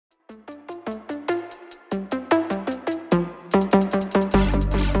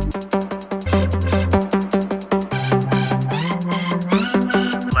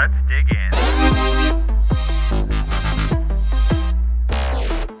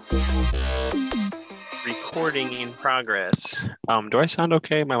Recording in progress. Do I sound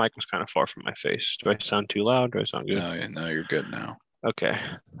okay? My mic was kind of far from my face. Do I sound too loud? Do I sound good? No, you're good now. Okay.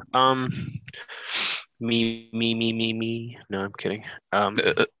 Um, me. No, I'm kidding. I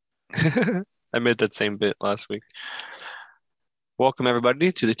made that same bit last week. Welcome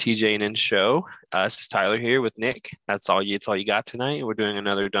everybody to the TJ and N show. This is Tyler here with Nick. That's all you got tonight. We're doing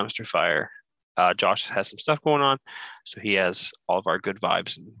another dumpster fire. Josh has some stuff going on, so he has all of our good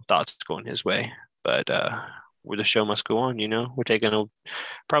vibes and thoughts going his way. But where the show must go on, we're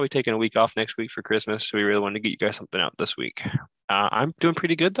probably taking a week off next week for Christmas, so we really wanted to get you guys something out this week. I'm doing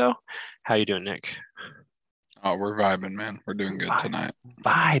pretty good though. How you doing, Nick? Oh, we're vibing, man. We're doing good tonight.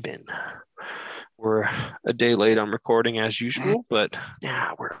 Vibing. We're a day late on recording as usual, but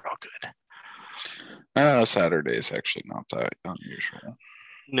yeah, we're all good. Saturday is actually not that unusual.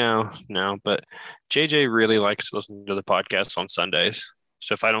 No, but JJ really likes to listen to the podcast on Sundays.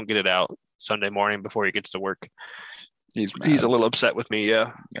 So if I don't get it out Sunday morning before he gets to work, He's mad. he's a little upset with me.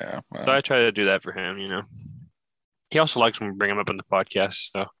 Yeah. Yeah. Well, So I try to do that for him. He also likes when we bring him up in the podcast,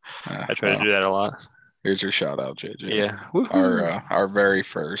 so I try to do that a lot. Here's your shout out, JJ. Yeah. Our very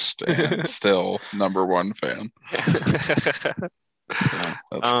first and still number one fan. Yeah,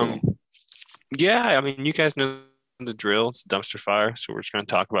 that's cool. Yeah, I mean, you guys know the drill. It's dumpster fire, so we're just going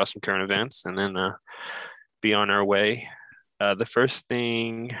to talk about some current events and then be on our way. The first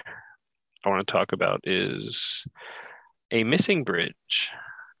thing I want to talk about is a missing bridge,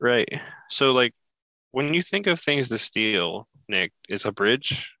 right? So, like, when you think of things to steal, Nick, is a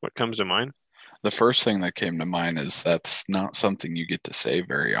bridge what comes to mind? The first thing that came to mind is that's not something you get to say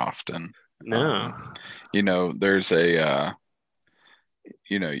very often. No. There's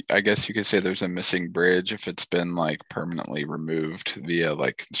I guess you could say there's a missing bridge if it's been like permanently removed via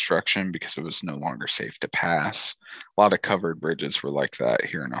like construction because it was no longer safe to pass. A lot of covered bridges were like that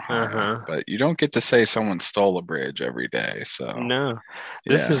here in Ohio, but you don't get to say someone stole a bridge every day. So no,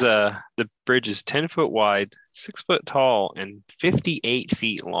 this is the bridge is 10 foot wide, 6 foot tall, and 58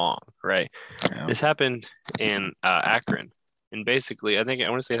 feet long. Right. Yeah. This happened in Akron, and basically, I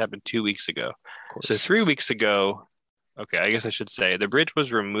want to say it happened 2 weeks ago. So 3 weeks ago. Okay, I guess I should say the bridge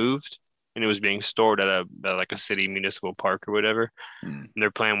was removed and it was being stored at a city municipal park or whatever. And their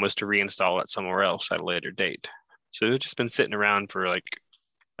plan was to reinstall it somewhere else at a later date. So it's just been sitting around for I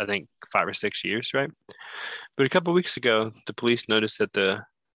think 5 or 6 years, right? But a couple of weeks ago, the police noticed that the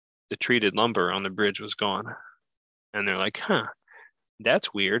treated lumber on the bridge was gone. And they're like, huh,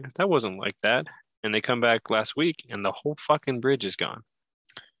 that's weird. That wasn't like that. And they come back last week and the whole fucking bridge is gone.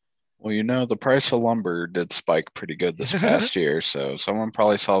 Well, the price of lumber did spike pretty good this past year. So someone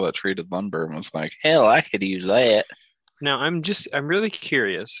probably saw that treated lumber and was like, hell, I could use that. Now, I'm really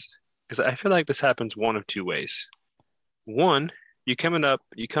curious because I feel like this happens one of two ways. One, you come up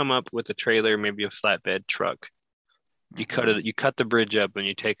with a trailer, maybe a flatbed truck. You cut the bridge up and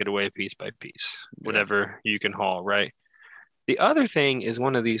you take it away piece by piece, whatever you can haul, right? The other thing is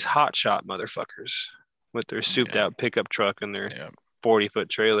one of these hot shot motherfuckers with their souped out pickup truck and their 40-foot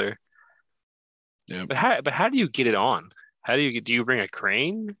trailer. Yeah. But how do you get it on? Do you bring a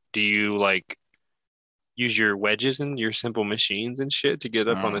crane? Do you use your wedges and your simple machines and shit to get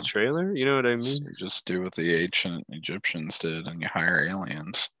up on the trailer? You know what I mean? You just do what the ancient Egyptians did and you hire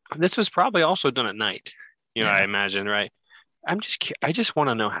aliens. This was probably also done at night. I imagine, right? I just want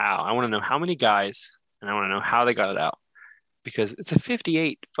to know how. I want to know how many guys and I want to know how they got it out because it's a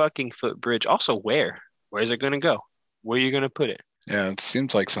 58 fucking foot bridge. Also, where? Where's it going to go? Where are you going to put it? Yeah, it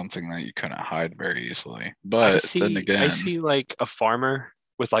seems like something that you couldn't hide very easily. But then again, I see like a farmer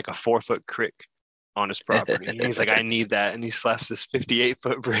with like a 4-foot creek on his property. And he's like, I need that. And he slaps this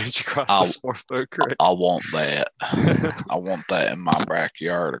 58-foot bridge across this 4-foot creek. I want that. I want that in my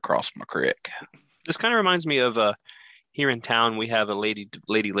backyard across my creek. This kind of reminds me of here in town, we have a Lady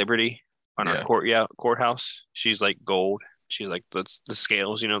Liberty on our courthouse. She's like gold. She's like the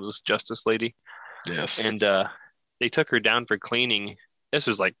scales, this justice lady. Yes. And they took her down for cleaning. This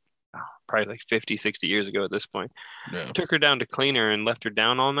was probably like 50, 60 years ago at this point. Yeah. Took her down to clean her and left her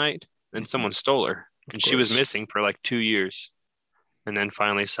down all night. And someone stole her. And she was missing for like 2 years. And then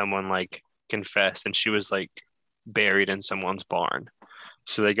finally someone confessed and she was buried in someone's barn.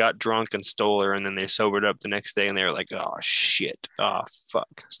 So they got drunk and stole her and then they sobered up the next day and they were like, oh shit. Oh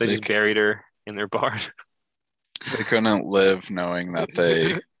fuck. So they just buried her in their barn. They couldn't live knowing that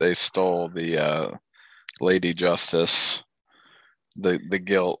they stole the Lady Justice. The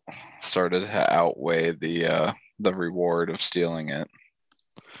guilt started to outweigh the reward of stealing it.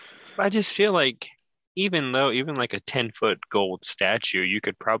 I just feel like even like a 10-foot gold statue, you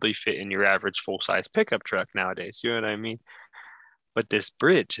could probably fit in your average full-size pickup truck nowadays. You know what I mean? But this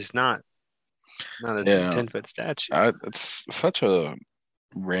bridge is not a Yeah, 10-foot statue. it's such a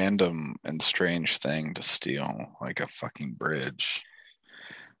random and strange thing to steal, like a fucking bridge.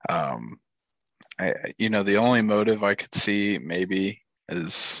 Um, the only motive I could see maybe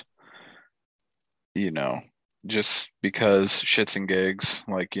is, you know, just because shits and gigs,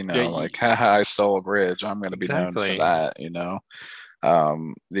 like, Yeah, like, haha, I stole a bridge. I'm gonna be known for exactly. that.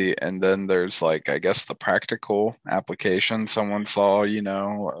 And then there's like, I guess the practical application. Someone saw,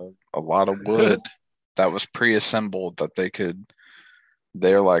 a lot of wood that was pre-assembled that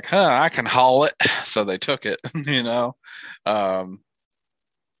they're like, I can haul it. So they took it, you know. Um,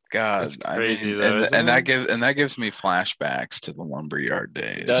 That's God, I crazy mean, though, isn't it? and that gives me flashbacks to the lumberyard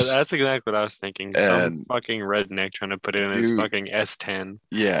That, days. that's exactly what I was thinking. Some And fucking redneck trying to put it in his you, fucking S10.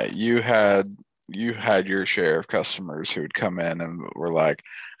 yeah, you had your share of customers who would come in and were like,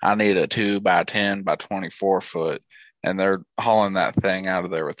 I need a 2 by 10 by 24 foot. And they're hauling that thing out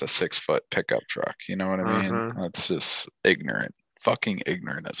of there with a 6 foot pickup truck. You know what I mean? Uh-huh. That's just ignorant, fucking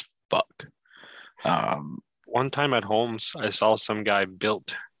ignorant as fuck. Um, One time at Holmes, I saw some guy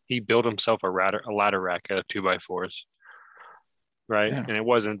he built himself a ladder rack out of 2x4s, right? yeah. And it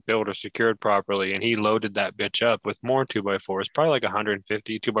wasn't built or secured properly. And he loaded that bitch up with more 2x4s, probably like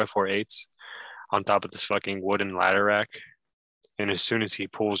 150 2x4 eights on top of this fucking wooden ladder rack. And as soon as he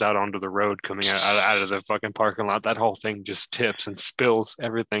pulls out onto the road coming out of the fucking parking lot, that whole thing just tips and spills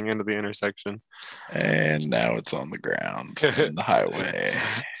everything into the intersection. And now it's on the ground in the highway.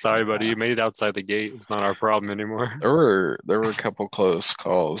 Sorry, buddy, Yeah. you made it outside the gate. It's not our problem anymore. There were a couple close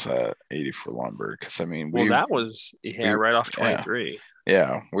calls at 80 for lumber because I mean Well, that was, yeah, we right off yeah 23.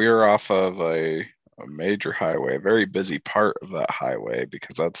 we were off of a major highway, a very busy part of that highway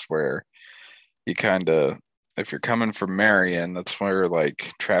because that's where you kind of, if you're coming from Marion, that's where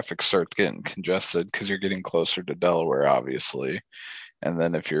like traffic starts getting congested because you're getting closer to Delaware, obviously. And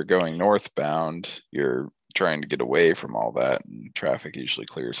then if you're going northbound, you're trying to get away from all that, and traffic usually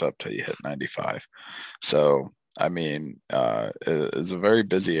clears up till you hit 95. So, I mean, it is a very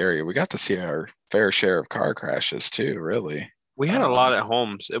busy area. We got to see our fair share of car crashes too, really. We had a lot Um, at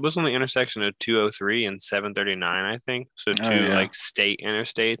Holmes. It was on the intersection of 203 and 739, I think. So oh two yeah, like state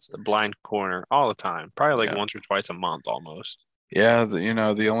interstates, a blind corner all the time, probably like yeah, once or twice a month almost. yeah.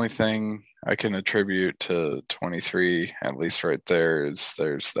 The only thing I can attribute to 23, at least right there, is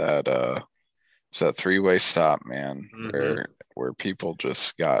there's that three-way stop, man, Hmm. where people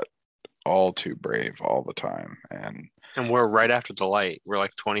just got all too brave all the time. And And we're right after the light. We're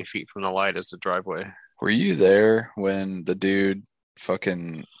like 20 feet from the light as the driveway. were you there when the dude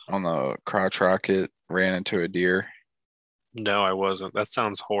fucking on the crotch rocket ran into a deer? No, I wasn't. That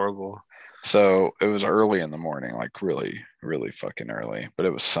sounds horrible. So it was early in the morning, like really, really fucking early, but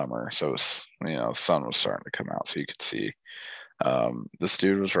it was summer. So it was, the sun was starting to come out so you could see. This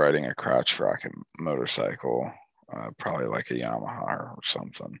dude was riding a crotch rocket motorcycle, probably like a Yamaha or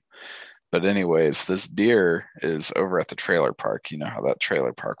something. But anyways, this deer is over at the trailer park. You know how that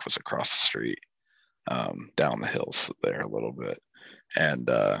trailer park was across the street, down the hills there a little bit. And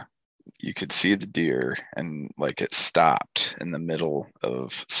you could see the deer and like it stopped in the middle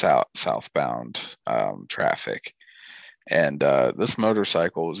of southbound traffic. And this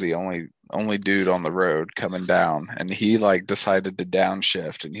motorcycle was the only dude on the road coming down, and he like decided to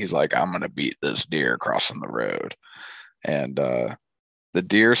downshift, and he's like, I'm gonna beat this deer crossing the road. And the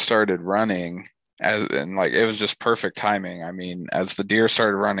deer started running, and like it was just perfect timing. I mean, as the deer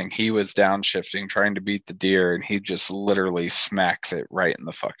started running, he was downshifting trying to beat the deer, and he just literally smacks it right in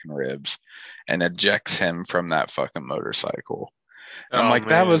the fucking ribs and ejects him from that fucking motorcycle. And I'm Oh like,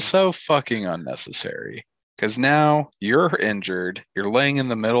 that was man. so fucking unnecessary. Because now you're injured. You're laying in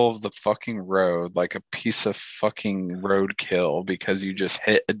the middle of the fucking road like a piece of fucking roadkill because you just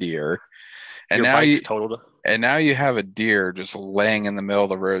hit a deer. And Your now you bike's totaled. and now you have a deer just laying in the middle of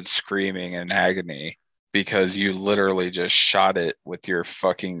the road screaming in agony because you literally just shot it with your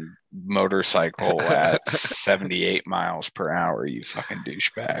fucking motorcycle at 78 miles per hour, you fucking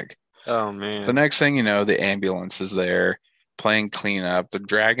douchebag. Oh So man. next thing you know, the ambulance is there playing cleanup. They're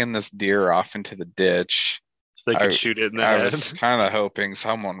dragging this deer off into the ditch. So they could I shoot it in the I head. was kind of hoping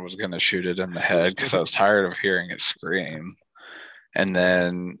someone was going to shoot it in the head because I was tired of hearing it scream. And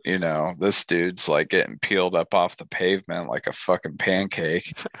then, this dude's like getting peeled up off the pavement like a fucking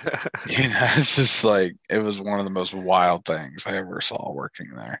pancake. It's just like it was one of the most wild things I ever saw working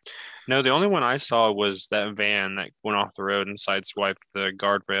there. No, the only one I saw was that van that went off the road and sideswiped the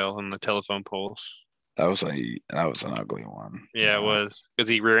guardrail and the telephone poles. That was an ugly one. Yeah, it was because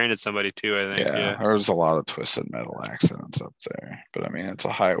he rear-ended somebody too, I think. Yeah, Yeah. there was a lot of twisted metal accidents up there. But I mean, it's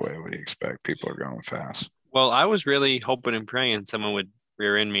a highway. What do you expect? People are going fast. Well, I was really hoping and praying someone would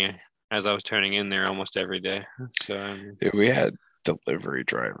rear end me as I was turning in there almost every day. So, Dude, we had delivery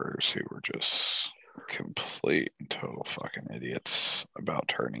drivers who were just complete and total fucking idiots about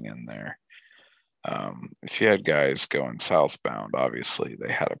turning in there. If you had guys going southbound, obviously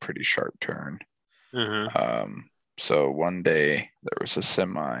they had a pretty sharp turn. mhm. So one day there was a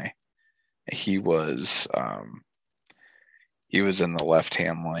semi. He was he was in the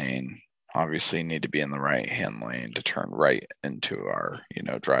left-hand lane. Obviously, you need to be in the right-hand lane to turn right into our,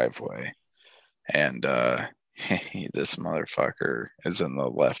 driveway. And this motherfucker is in the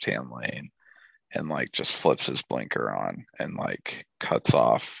left-hand lane and like just flips his blinker on and like cuts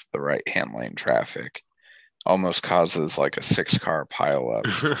off the right-hand lane traffic. Almost causes like a 6-car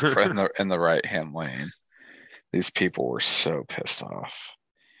pileup in the right-hand lane. These people were so pissed off.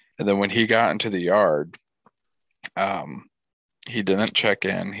 And then when he got into the yard, um, he didn't check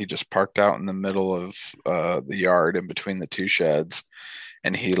in. He just parked out in the middle of the yard in between the two sheds.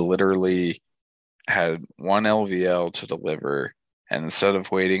 And he literally had one LVL to deliver. And instead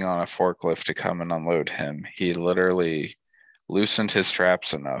of waiting on a forklift to come and unload him, he literally loosened his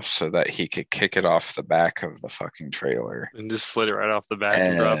straps enough so that he could kick it off the back of the fucking trailer. And just slid it right off the back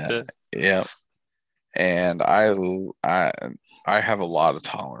and dropped And it. yeah. And I have a lot of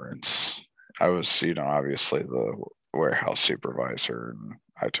tolerance. I was, obviously the warehouse supervisor and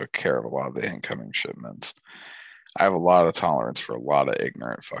I took care of a lot of the incoming shipments. I have a lot of tolerance for a lot of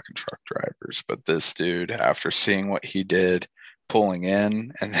ignorant fucking truck drivers, but this dude, after seeing what he did pulling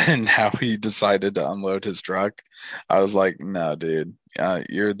in and then how he decided to unload his truck, I was like, no, dude,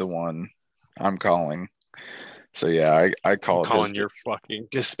 you're the one I'm calling. So yeah, I I'm called calling your fucking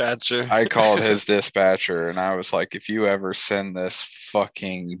dispatcher. I called his dispatcher and I was like, if you ever send this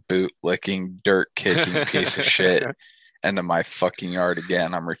fucking boot licking, dirt kicking piece of shit into my fucking yard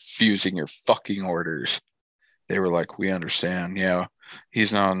again, I'm refusing your fucking orders. They were like, we understand. Yeah,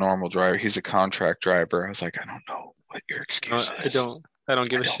 he's not a normal driver. He's a contract driver. I was like, I don't know what your excuse I is. don't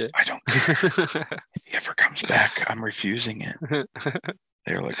give a shit. I don't care. If he ever comes back, I'm refusing it.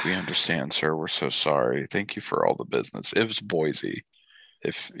 They were like, we understand, sir. We're so sorry. Thank you for all the business. It was Boise.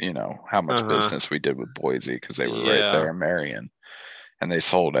 If you know how much business we did with Boise because they were right there Yeah. in Marion and they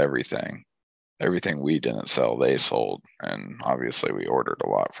sold everything. Everything we didn't sell, they sold. And obviously we ordered a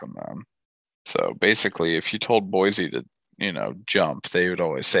lot from them. So basically, if you told Boise to, jump, they would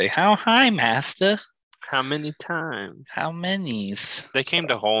always say, how high, master? How many times? How many's? They came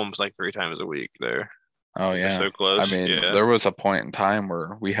to Holmes like 3 times a week there. Oh, They're yeah. so I close. mean, Yeah. there was a point in time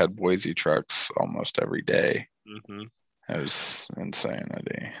where we had Boise trucks almost every day. hmm It was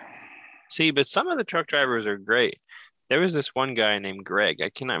insanity. See, but some of the truck drivers are great. There was this one guy named Greg. I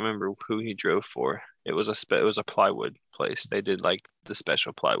cannot remember who he drove for. It was a plywood place. They did like the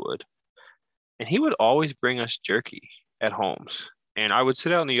special plywood. And he would always bring us jerky at Holmes. And I would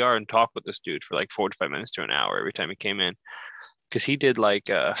sit out in the yard and talk with this dude for like 45 minutes to an hour every time he came in. Because he did like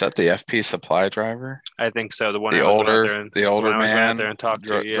Is that the FP supply driver? I think so. The The one older I always went out there man and talked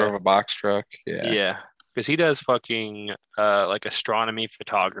to, yeah. drove a box truck. Yeah. Yeah. Because he does fucking like astronomy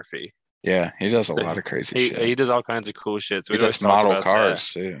photography. Yeah, he does a So lot of crazy he shit. does all kinds of cool shit. So He we'd always does talk model about that. cars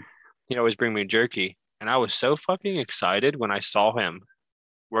too. He'd always bring me jerky. And I was so fucking excited when I saw him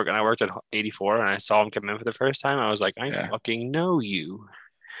work. And I worked at 84 and I saw him come in for the first time. I was like, I Yeah. fucking know you.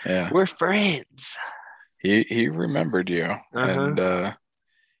 Yeah. We're friends. He remembered you. Uh-huh. And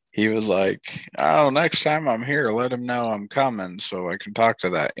he was like, oh, next time I'm here, let him know I'm coming so I can talk to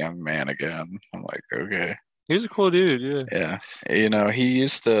that young man again. I'm like, okay. He was a cool dude, yeah. Yeah.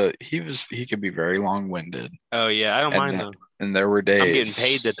 He could be very long-winded. Oh yeah, I don't mind And them. and there were I'm getting days.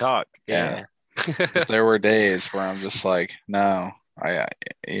 paid to talk. Yeah. Yeah. There were days where I'm just like, no,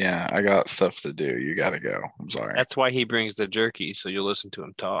 yeah, I got stuff to do. You got to go. I'm sorry. That's why he brings the jerky, so you'll listen to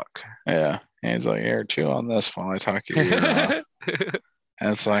him talk. Yeah. And he's like, here, chew on this while I talk your ear off. And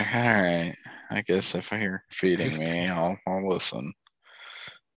it's like, all right, I guess if you're feeding me, I'll listen.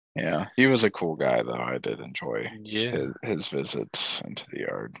 Yeah. He was a cool guy though. I did enjoy Yeah. his visits into the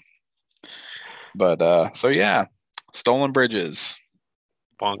yard. But so yeah, stolen bridges.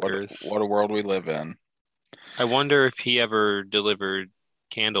 Bonkers. What a world we live in. I wonder if he ever delivered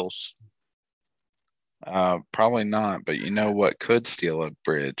candles. Probably not, but you know what could steal a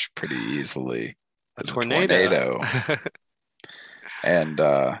bridge pretty easily A is a tornado. tornado. And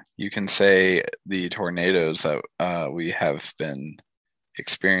you can say the tornadoes that we have been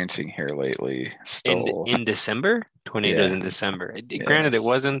experiencing here lately still. In December? Tornadoes Yeah. in December. Granted, it Yes.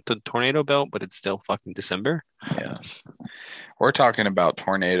 wasn't the tornado belt, but it's still fucking December. Yes. We're talking about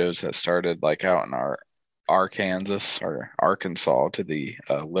tornadoes that started like out in our Arkansas or Arkansas to the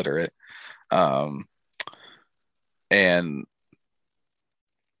literate. Um, and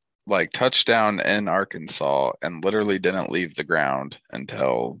like touchdown in Arkansas and literally didn't leave the ground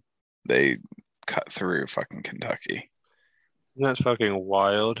until they cut through fucking Kentucky. Isn't that fucking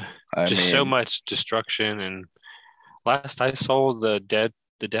wild? I Just so mean, much destruction. And last I saw, the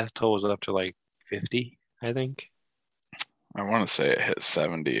death toll was up to like 50, I think. I want to say it hit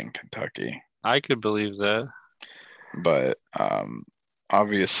 70 in Kentucky, I could believe that. but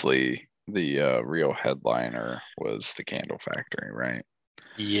obviously the real headliner was the candle factory, right?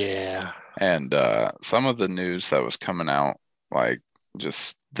 Yeah. And some of the news that was coming out, like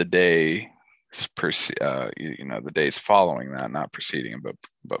just the day, the days following that, not preceding,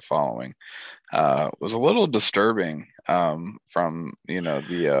 but following, was a little disturbing from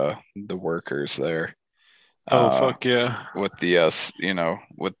the workers there, Oh, uh, fuck yeah. with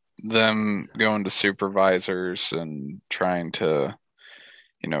with them going to supervisors and trying to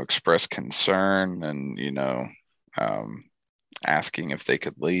express concern and um, asking if they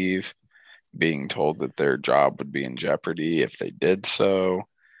could leave, being told that their job would be in jeopardy if they did so,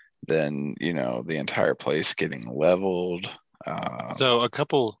 then the entire place getting leveled. So a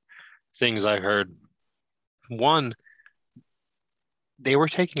couple things I heard. One, they were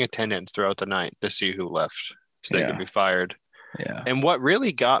taking attendance throughout the night to see who left so they could yeah, be fired. yeah, And what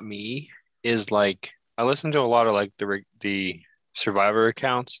really got me is like I listened to a lot of like the survivor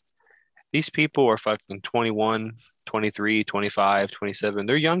accounts. These people are fucking 21, 23, 25, 27.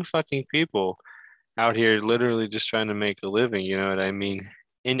 They're young fucking people out here literally just trying to make a living, you know what I mean?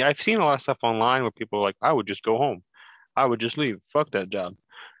 And I've seen a lot of stuff online where people are like, I would just go home. I would just leave. Fuck that job.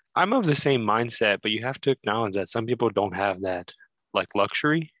 I'm of the same mindset, but you have to acknowledge that some people don't have that like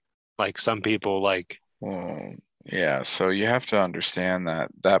luxury. Like some people like, well, yeah. So you have to understand that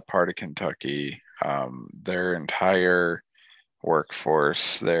that part of Kentucky, their entire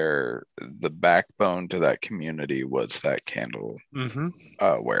workforce, the backbone to that community was that candle mm-hmm.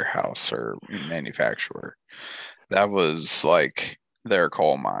 warehouse or manufacturer. That was like their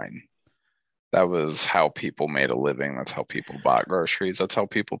coal mine. That was how people made a living. That's how people bought groceries. That's how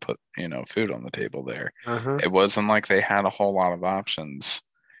people put, food on the table there. Uh-huh. It wasn't like they had a whole lot of options.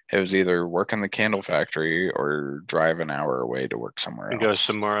 It was either work in the candle factory or drive an hour away to work somewhere And go else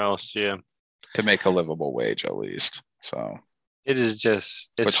somewhere else. Yeah. to make a livable wage at least. So, It is just,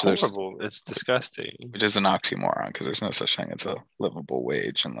 it's which there's horrible. It's disgusting. which is an oxymoron because there's no such thing as a livable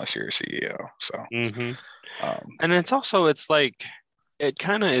wage unless you're a CEO. So, Mm-hmm. um, And it's also, it's like, it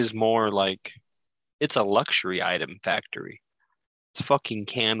kind of is more like, it's a luxury item factory. It's fucking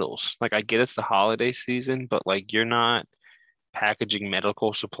candles. Like, I get it's the holiday season, but like, you're not packaging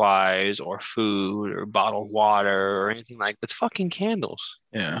medical supplies or food or bottled water or anything like that. It's fucking candles.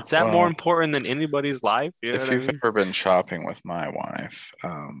 yeah. Is that more Well, important than anybody's life? You know if what I you've mean? ever been shopping with my wife,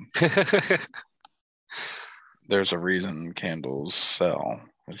 there's a reason candles sell.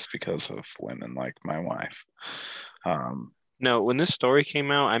 It's because of women like my wife. Um, No, when this story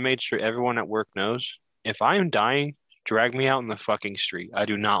came out, I made sure everyone at work knows if I am dying, drag me out in the fucking street. I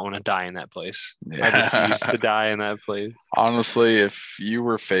do not want to die in that place. I refuse yeah. to die in that place. Honestly, if you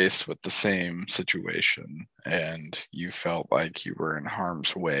were faced with the same situation and you felt like you were in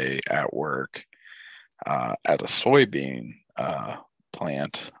harm's way at work, at a soybean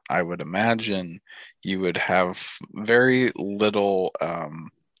plant, I would imagine you would have very little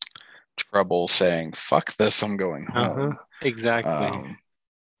trouble saying, fuck this, I'm going Uh-huh. home. Exactly. Um,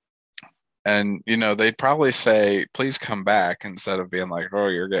 and, they'd probably say, please come back instead of being like, oh,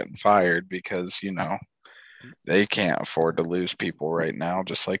 you're getting fired because, they can't afford to lose people right now,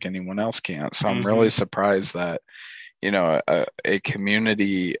 just like anyone else can't. So I'm really Hmm. surprised that, a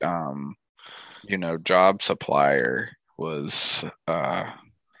community, job supplier was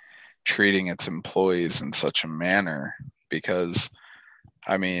treating its employees in such a manner because,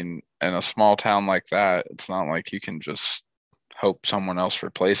 I mean, in a small town like that, it's not like you can just hope someone else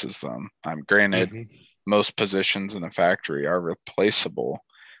replaces them. I'm granted, Hmm. most positions in a factory are replaceable,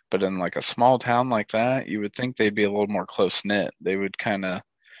 but in like a small town like that, you would think they'd be a little more close knit. They would kind of,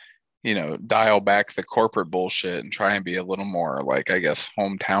 dial back the corporate bullshit and try and be a little more like, I guess,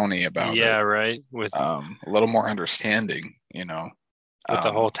 hometowny about it. Yeah, right. A little more understanding, With the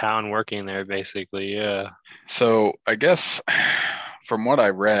Um, whole town working there, basically. Yeah. so I guess from what I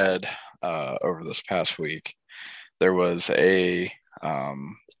read over this past week, there was a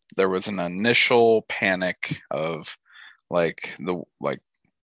um, there was an initial panic of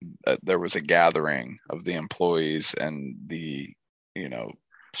there was a gathering of the employees and the you know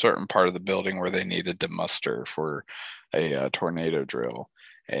certain part of the building where they needed to muster for a tornado drill,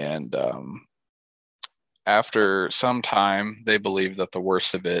 and after some time, they believed that the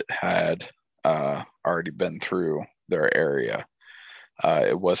worst of it had already been through their area.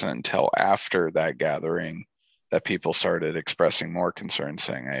 It wasn't until after that gathering that people started expressing more concern,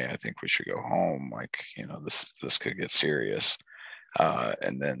 saying, "Hey, I think we should go home. Like, this could get serious."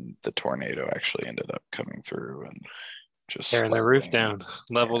 And then the tornado actually ended up coming through and just tearing the roof leveling. down,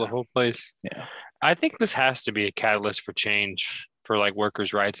 level the Yeah, whole place. yeah, I think this has to be a catalyst for change for like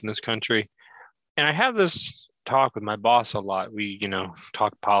workers' rights in this country. And I have this talk with my boss a lot. We,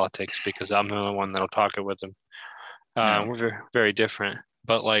 talk politics because I'm the only one that'll talk it with him. yeah, We're very, very different,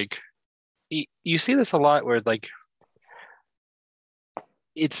 but like you see this a lot where like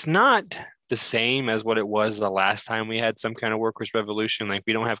it's not the same as what it was the last time we had some kind of workers' revolution. Like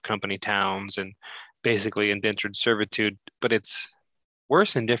we don't have company towns and basically indentured servitude, but it's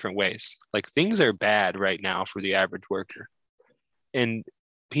worse in different ways. Like things are bad right now for the average worker. And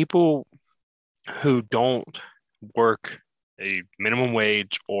people who don't work a minimum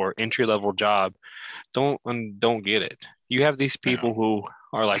wage or entry level job don't get it. You have these yeah. people who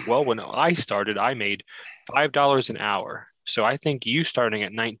are like, well, when I started, I made $5 an hour. So I think you starting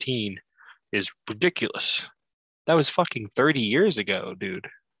at 19 is ridiculous. That was fucking 30 years ago, dude.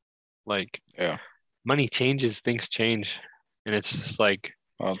 Like Yeah. money changes, things change. And it's just like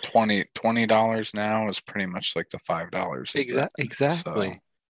Well, $20 now is pretty much like the $5 of then. So exactly.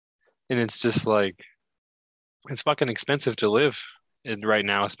 And it's just like it's fucking expensive to live in right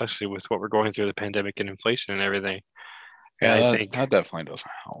now, especially with what we're going through the pandemic and inflation and everything. And yeah, I that, think that definitely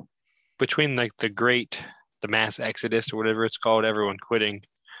doesn't help. between like the mass exodus or whatever it's called, everyone quitting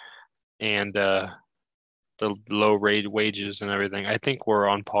and the low rate wages and everything, I think we're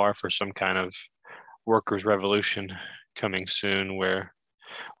on par for some kind of workers' revolution coming soon where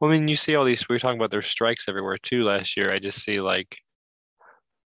well, I mean, you see all these, we were talking about there's strikes everywhere too last year. I just see like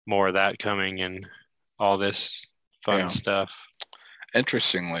more of that coming and all this fun Yeah. stuff.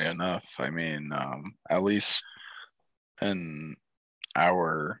 Interestingly enough, I mean, at least in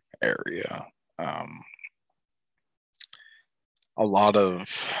our area, um, a lot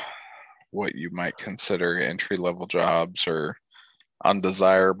of what you might consider entry level jobs or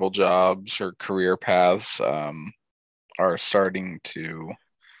undesirable jobs or career paths are starting to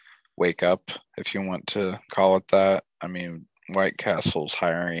wake up, if you want to call it that. I mean, White Castle's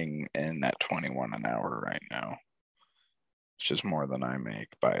hiring in at 21 an hour right now. It's just more than I make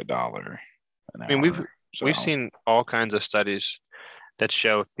by $1 an I mean, we've hour. we've So seen all kinds of studies that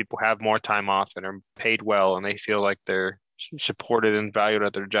show if people have more time off and are paid well and they feel like they're supported and valued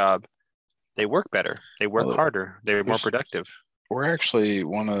at their job, they work better, they work well, harder, they're more there's productive. we're actually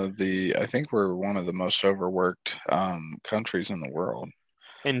I think we're one of the most overworked countries in the world.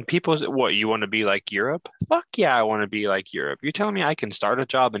 And people, what, you want to be like Europe? Fuck yeah, I want to be like Europe. You're telling me I can start a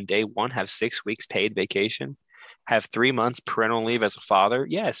job and day one have 6 weeks paid vacation, have 3 months parental leave as a father?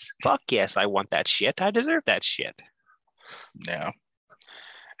 Yes. Fuck yes, I want that shit. I deserve that shit. Yeah,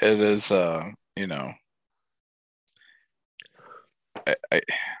 it is. You know, I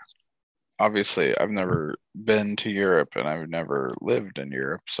obviously I've never been to Europe and I've never lived in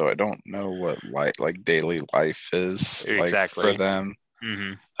Europe, so I don't know what like daily life is like for Exactly. them.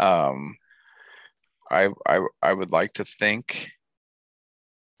 Hmm. Um, I would like to think,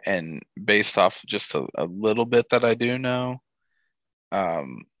 and based off just a little bit that I do know,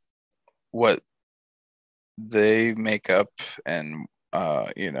 um, what they make up and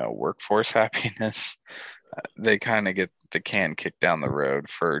workforce happiness, they kind of get the can kicked down the road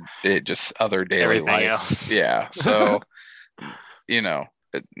for just other daily Everything life. else. Yeah, so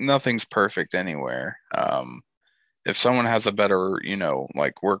nothing's perfect anywhere. If someone has a better,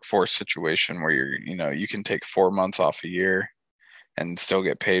 like workforce situation where you can take 4 months off a year and still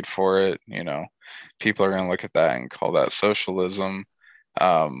get paid for it, people are going to look at that and call that socialism.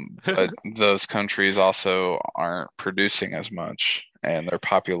 But those countries also aren't producing as much, and their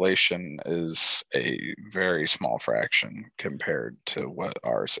population is a very small fraction compared to what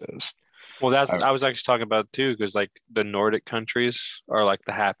ours is. Well, that's I, I was actually talking about too, because like the Nordic countries are like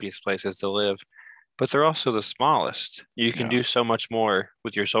the happiest places to live, but they're also the smallest. You can yeah, do so much more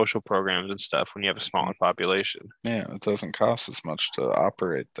with your social programs and stuff when you have a smaller population. yeah, it doesn't cost as much to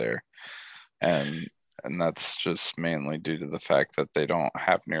operate there, and that's just mainly due to the fact that they don't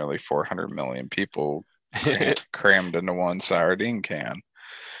have nearly 400 million people crammed into one sardine can.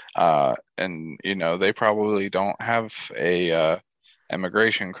 And they probably don't have a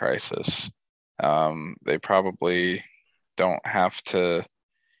immigration crisis. They probably don't have to,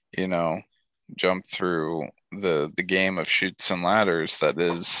 you know, jump through the game of chutes and ladders that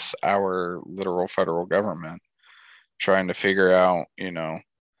is our literal federal government trying to figure out,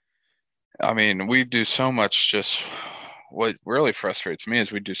 I mean, we do so much just what really frustrates me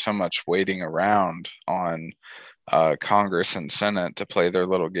is we do so much waiting around on Congress and Senate to play their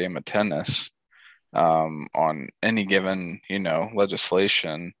little game of tennis on any given,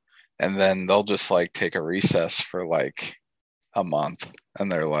 legislation. And then they'll just like take a recess for like a month.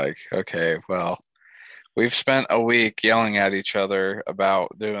 And they're like, okay, well, we've spent a week yelling at each other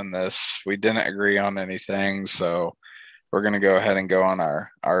about doing this. We didn't agree on anything. So we're going to go ahead and go on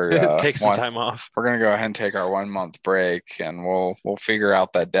our Take some one. time off. We're going to go ahead and take our 1 month break, and we'll figure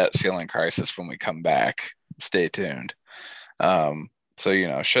out that debt ceiling crisis when we come back. Stay tuned. So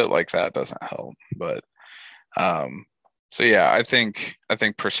shit like that doesn't help. But so yeah, I think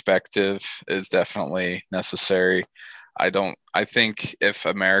perspective is definitely necessary. I think if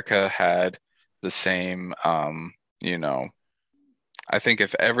America had the same, I think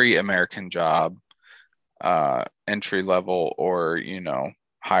if every American job, entry level or,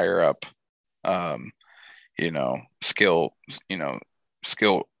 higher up, um, skill,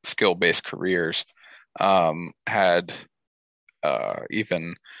 skill based careers, had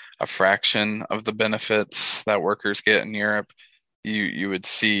even a fraction of the benefits that workers get in Europe, you would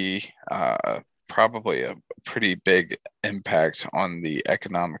see probably a pretty big impact on the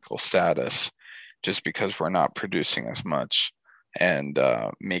economical status, just because we're not producing as much and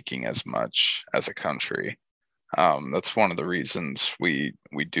making as much as a country. That's one of the reasons we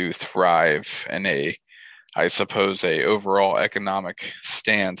do thrive in I suppose, a overall economic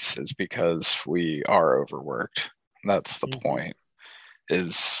stance, is because we are overworked. That's the point.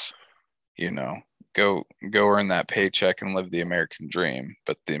 Is you know go earn that paycheck and live the American dream.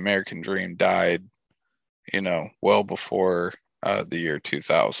 But the American dream died, well before the year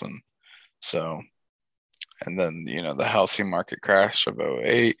 2000. So, and then the housing market crash of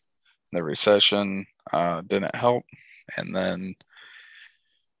 '08, the recession didn't help, and then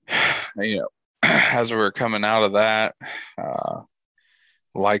as we were coming out of that, uh,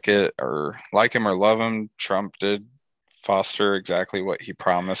 like him or love him, Trump did foster exactly what he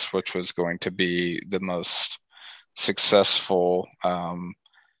promised, which was going to be the most successful,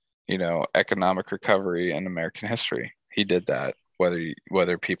 economic recovery in American history. He did that,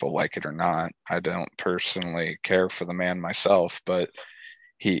 whether people like it or not. I don't personally care for the man myself, but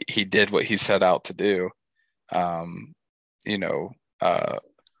he did what he set out to do. Um, you know, uh,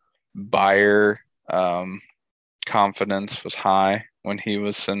 Buyer confidence was high when he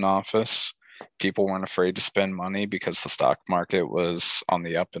was in office. People weren't afraid to spend money because the stock market was on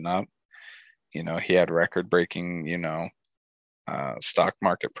the up and up. He had record breaking, stock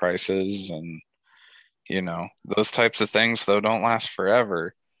market prices, and, those types of things, though, don't last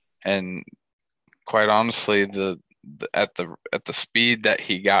forever. And quite honestly, at the speed that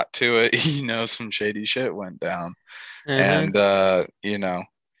he got to it, some shady shit went down. And,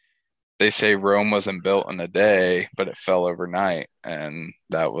 they say Rome wasn't built in a day, but it fell overnight. And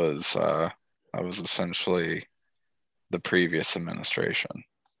that was essentially the previous administration.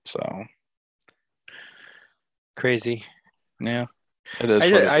 So Crazy. yeah, it is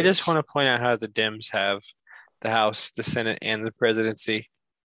what it I is. just want to point out how the Dems have the House, the Senate, and the presidency,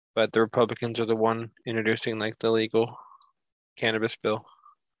 but the Republicans are the one introducing like the legal cannabis bill.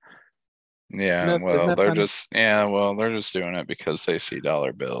 Yeah, Isn't well, that funny? they're just doing it because they see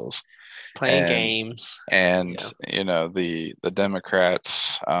dollar bills. Playing and games. and Yeah. the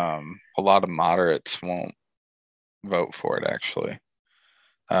Democrats, a lot of moderates won't vote for it, actually.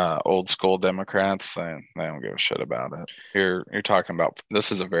 Old school Democrats, they don't give a shit about it. You're talking about,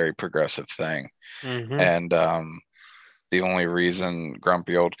 this is a very progressive thing. Mm-hmm. And the only reason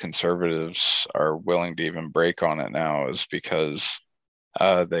grumpy old conservatives are willing to even break on it now is because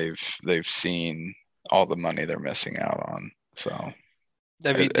they've seen all the money they're missing out on. So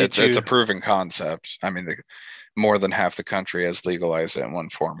I mean, it's a proven concept. I mean, more than half the country has legalized it in one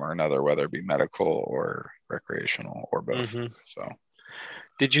form or another, whether it be medical or recreational or both. Mm-hmm. So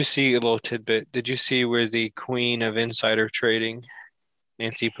Did you see a little tidbit? Did you see where the queen of insider trading,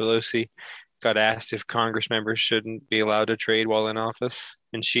 Nancy Pelosi, got asked if Congress members shouldn't be allowed to trade while in office?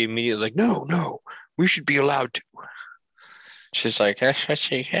 And she immediately like, no, no, we should be allowed to. she's like, that's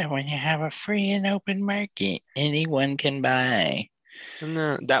what you get when you have a free and open market. Anyone can buy. And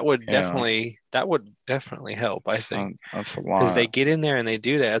Yeah, that would definitely help, I think. that's a Because they lot. get in there and they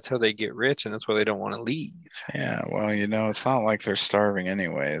do that. That's how they get rich, and that's why they don't want to leave. Yeah, well, it's not like they're starving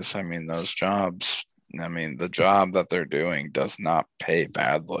anyways. I mean, those jobs, the job that they're doing does not pay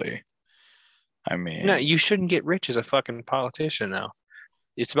badly. I No, mean, you shouldn't get rich as a fucking politician, though.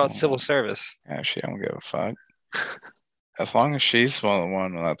 It's about well, civil service. yeah, she don't give a fuck. As long as she's the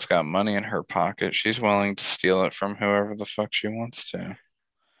one that's got money in her pocket, she's willing to steal it from whoever the fuck she wants to.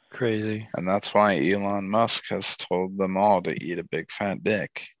 Crazy. And that's why Elon Musk has told them all to eat a big fat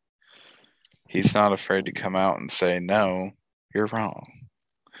dick. He's not afraid to come out and say, no, you're wrong.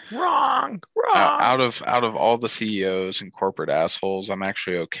 Wrong. Out of all the CEOs and corporate assholes, I'm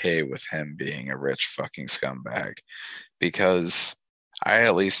actually okay with him being a rich fucking scumbag because I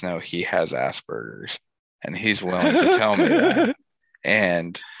at least know he has Asperger's and he's willing to tell me that.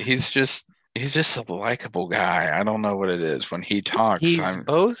 And he's just a likable guy. I don't know what it is. When he talks, He's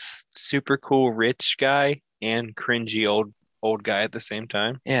both super cool rich guy and cringy old guy at the same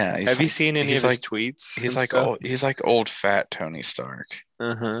time. Yeah. Have you seen any of his tweets? He's like old fat Tony Stark.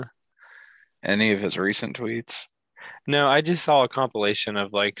 Uh-huh. Any of his recent tweets? No, I just saw a compilation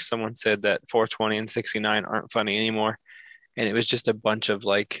of like someone said that 420 and 69 aren't funny anymore. And it was just a bunch of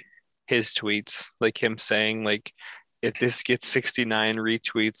like his tweets, like him saying like if this gets 69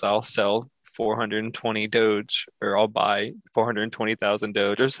 retweets, I'll sell 420 Doge or I'll buy 420,000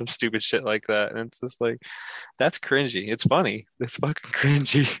 Doge or some stupid shit like that. And it's just like that's cringy. It's funny. It's fucking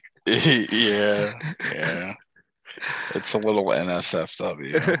cringy. Yeah. It's a little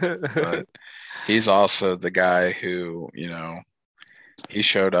NSFW, but he's also the guy who, he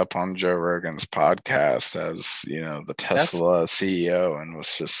showed up on Joe Rogan's podcast as, the Tesla CEO and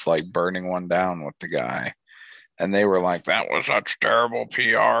was just like burning one down with the guy. And they were like, that was such terrible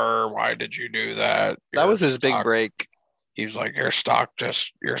PR. Why did you do that? That was his big break. He was like, your stock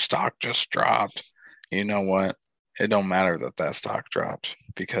just dropped. You know what? It don't matter that stock dropped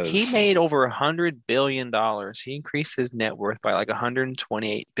because he made over $100 billion. He increased his net worth by like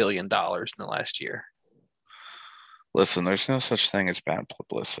 $128 billion in the last year. Listen, there's no such thing as bad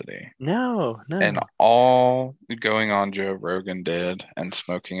publicity. No. And all going on Joe Rogan did and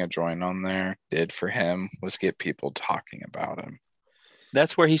smoking a joint on there did for him was get people talking about him.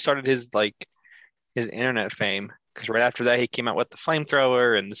 That's where he started his internet fame. Because right after that, he came out with the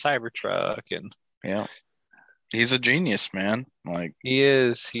flamethrower and the Cybertruck. And yeah, he's a genius, man. Like he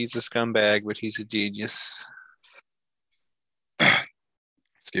is. He's a scumbag, but he's a genius.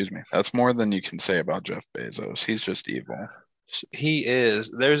 Excuse me. That's more than you can say about Jeff Bezos. He's just evil. He is.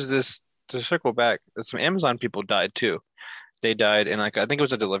 There's this, to circle back, some Amazon people died too. They died in like, I think it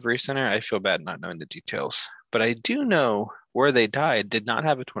was a delivery center. I feel bad not knowing the details, but I do know where they died did not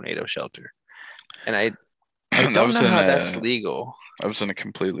have a tornado shelter. And I don't know how that's legal. I was in a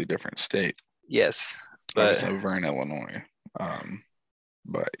completely different state. Yes. But I was over in Illinois.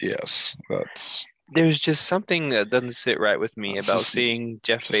 But yes, there's just something that doesn't sit right with me about seeing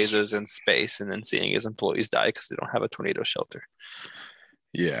Jeff Bezos in space and then seeing his employees die because they don't have a tornado shelter.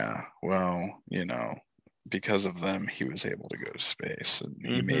 Yeah, well, because of them, he was able to go to space,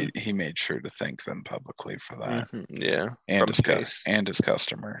 and he made sure to thank them publicly for that. Yeah, and his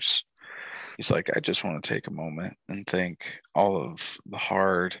customers. He's like, I just want to take a moment and thank all of the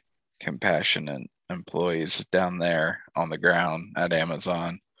hard, compassionate employees down there on the ground at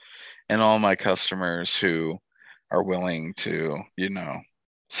Amazon. And all my customers who are willing to,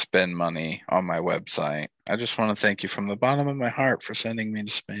 spend money on my website. I just want to thank you from the bottom of my heart for sending me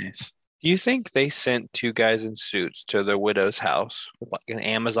to space. Do you think they sent two guys in suits to their widow's house with like an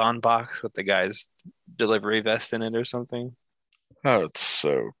Amazon box with the guy's delivery vest in it or something? Oh, it's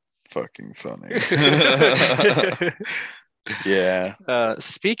so fucking funny. Yeah.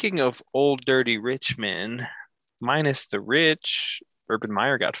 Speaking of old dirty rich men, minus the rich, Urban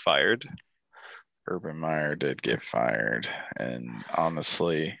Meyer got fired. Urban Meyer did get fired, and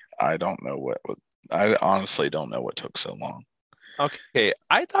honestly, I honestly don't know what took so long. Okay,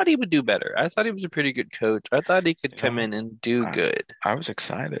 I thought he would do better. I thought he was a pretty good coach. I thought he could come in and do good. I was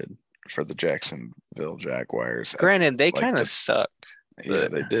excited for the Jacksonville Jaguars. Granted, they kind of suck. Yeah,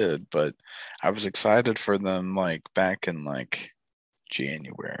 they did, but I was excited for them like back in like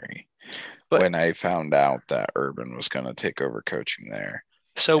January when I found out that Urban was going to take over coaching there.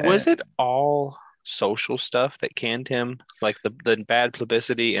 So was it all social stuff that canned him, like the bad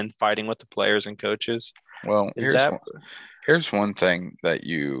publicity and fighting with the players and coaches? Well, here's one thing that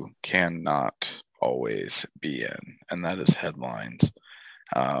you cannot always be in, and that is headlines.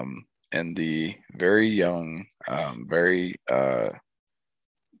 And the very young, very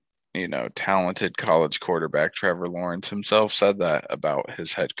talented college quarterback Trevor Lawrence himself said that about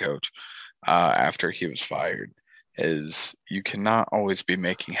his head coach after he was fired. Is you cannot always be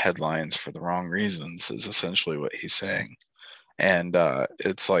making headlines for the wrong reasons is essentially what he's saying. And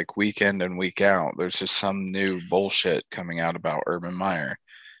it's like week in and week out, there's just some new bullshit coming out about Urban Meyer.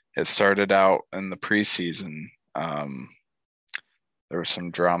 It started out in the preseason. There was some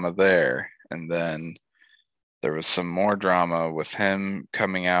drama there. And then there was some more drama with him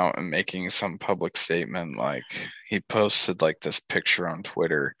coming out and making some public statement. Like he posted like this picture on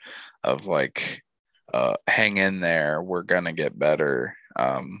Twitter of like, hang in there, we're gonna get better.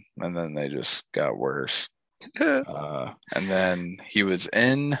 And then they just got worse. And then he was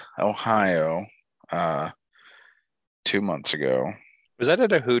in Ohio 2 months ago. Was that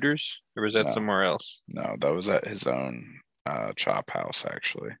at a Hooters or was that No, somewhere else? no, that was at his own chop house,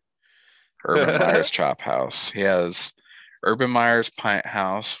 actually. Urban Meyer's Chop House. He has Urban Meyer's Pint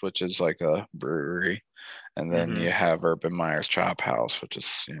House, which is like a brewery, and then you have Urban Meyer's Chop House, which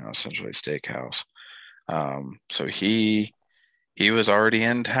is essentially a steakhouse. So he was already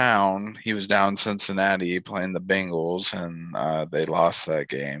in town. He was down in Cincinnati playing the Bengals, and they lost that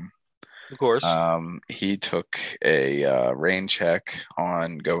game. Of course. He took a rain check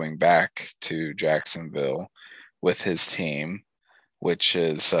on going back to Jacksonville with his team, which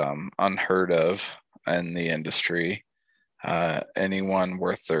is unheard of in the industry. Anyone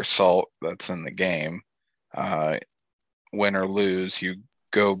worth their salt that's in the game, win or lose, you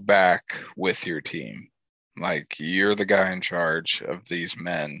go back with your team. Like, you're the guy in charge of these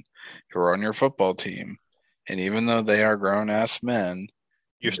men who are on your football team. And even though they are grown ass men,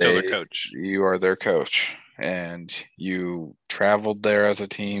 you're still their coach. You are their coach. And you traveled there as a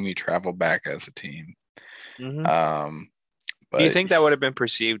team, you travel back as a team. But do you think that would have been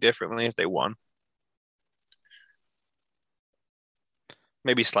perceived differently if they won?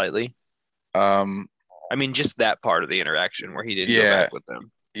 Maybe slightly. I mean, just that part of the interaction where he didn't go back with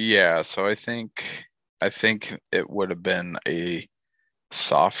them. Yeah, so I think it would have been a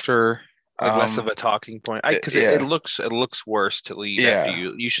softer, less of a talking point. Because it looks worse to leave after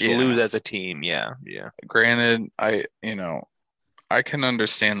you should lose as a team. Yeah. Granted, I can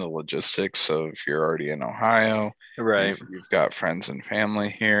understand the logistics of you're already in Ohio. Right. You've got friends and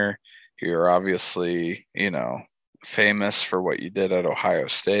family here. You're obviously, famous for what you did at Ohio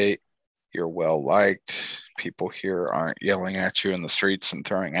State. You're well liked. People here aren't yelling at you in the streets and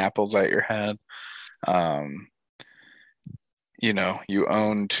throwing apples at your head. You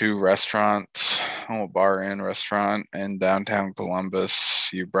own 2 restaurants, a bar and restaurant in downtown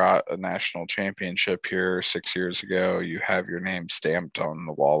Columbus. You brought a national championship here 6 years ago. You have your name stamped on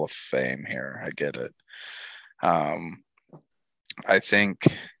the wall of fame here. I get it. I think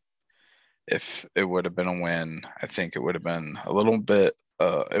if it would have been a win, I think it would have been a little bit,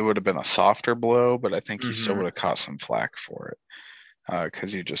 it would have been a softer blow, but I think he still would have caught some flack for it.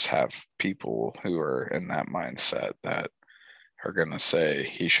 Because you just have people who are in that mindset that are going to say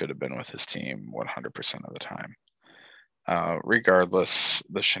he should have been with his team 100% of the time. Regardless,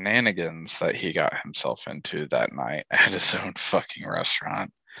 the shenanigans that he got himself into that night at his own fucking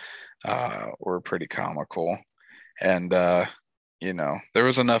restaurant were pretty comical. And, there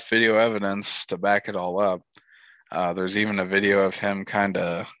was enough video evidence to back it all up. There's even a video of him kind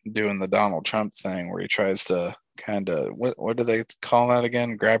of doing the Donald Trump thing where he tries to kind of, what do they call that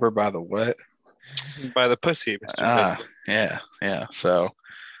again? Grab her by the what? By the pussy, Mr. Yeah. So,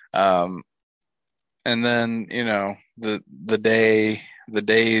 and then, the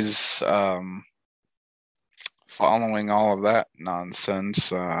days following all of that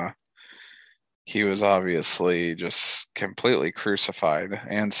nonsense, he was obviously just completely crucified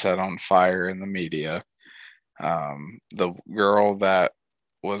and set on fire in the media. The girl that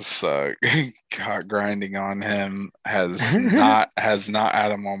was grinding on him has not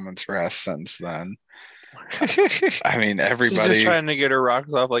had a moment's rest since then. I mean, everybody she's just trying to get her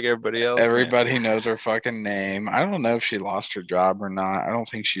rocks off like everybody else. Everybody knows her fucking name. I don't know if she lost her job or not. I don't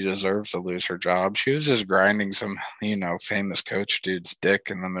think she deserves to lose her job. She was just grinding some, famous coach dude's dick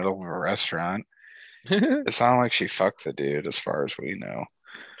in the middle of a restaurant. It's not like she fucked the dude, as far as we know.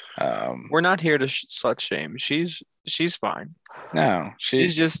 We're not here to slut shame. She's fine. No,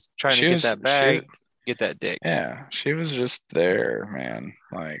 she's just trying to get that bag, get that dick. Yeah, she was just there, man.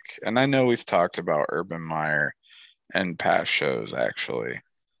 And I know we've talked about Urban Meyer in past shows, actually,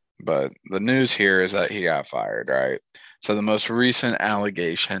 but the news here is that he got fired, right? So the most recent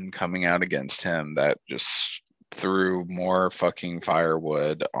allegation coming out against him that just threw more fucking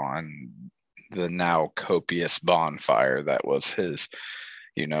firewood on the now copious bonfire that was his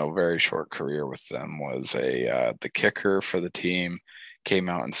very short career with them was the kicker for the team came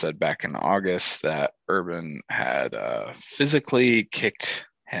out and said back in August that Urban had physically kicked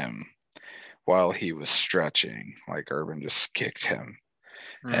him while he was stretching. Like, Urban just kicked him.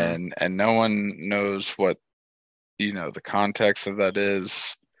 And no one knows what the context of that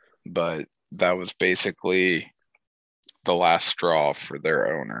is, but that was basically the last straw for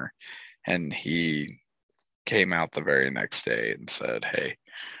their owner. And he came out the very next day and said, "Hey,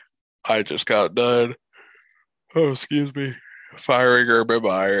 I just got done firing Urban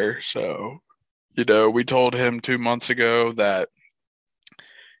Meyer. So, we told him 2 months ago that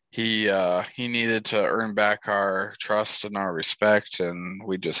he needed to earn back our trust and our respect, and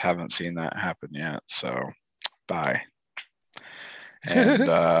we just haven't seen that happen yet. So bye. And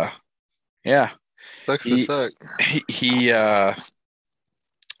yeah, Sucks to he suck. he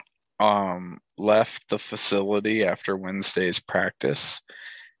left the facility after Wednesday's practice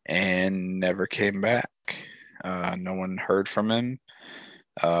and never came back. No one heard from him.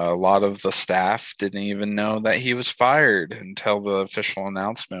 A lot of the staff didn't even know that he was fired until the official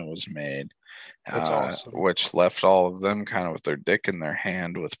announcement was made, That's awesome. which left all of them kind of with their dick in their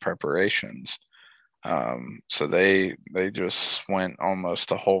hand with preparations. So they just went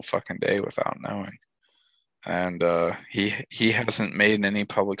almost a whole fucking day without knowing. And he hasn't made any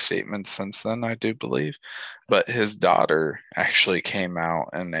public statements since then, I do believe. But his daughter actually came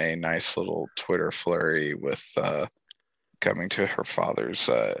out in a nice little Twitter flurry with coming to her father's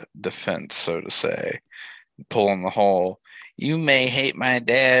defense, so to say, pulling the whole. You may hate my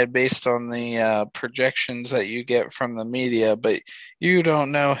dad based on the projections that you get from the media, but you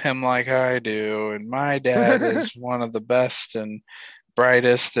don't know him like I do. And my dad is one of the best and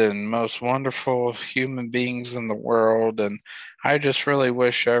brightest and most wonderful human beings in the world. And I just really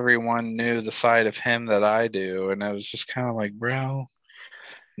wish everyone knew the side of him that I do. And I was just kind of like, bro,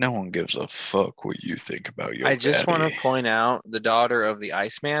 no one gives a fuck what you think about your I just want to daddy. point out the daughter of the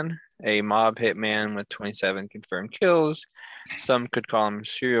Iceman, a mob hitman with 27 confirmed kills. Some could call him a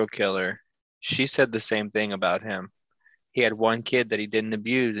serial killer. She said the same thing about him. He had one kid that he didn't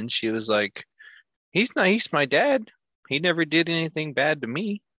abuse, and she was like, he's not, he's my dad. He never did anything bad to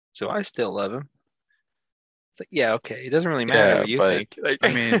me, so I still love him. It's like, yeah, okay. It doesn't really matter Yeah, what you but think. Like, I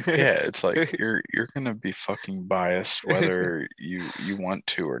mean, yeah, it's like you're gonna be fucking biased whether you want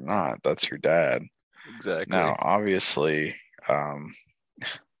to or not. That's your dad. Now, exactly. obviously, um,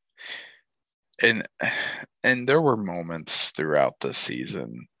 and and there were moments throughout the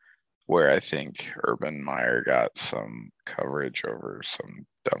season where I think Urban Meyer got some coverage over some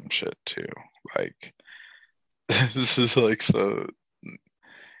dumb shit too. Like this is like so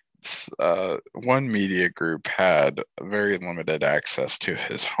one media group had very limited access to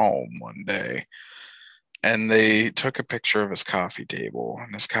his home one day, and they took a picture of his coffee table,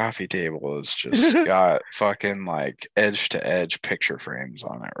 and his coffee table has just got fucking like edge to edge picture frames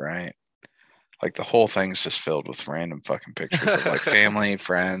on it, right? Like the whole thing's just filled with random fucking pictures of like family,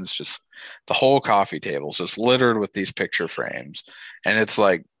 friends, just the whole coffee table's just littered with these picture frames. And it's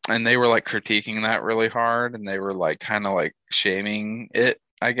like, and they were like critiquing that really hard, and they were like kind of like shaming it,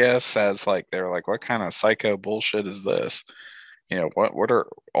 I guess, as like they were like, what kind of psycho bullshit is this? What are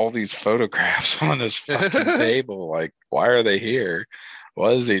all these photographs on this fucking table? Like, why are they here?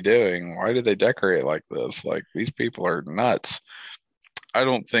 What is he doing? Why did they decorate like this? Like, these people are nuts. I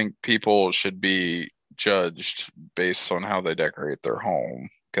don't think people should be judged based on how they decorate their home,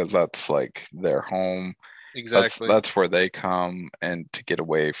 because that's like their home. That's Exactly. that's where they come and to get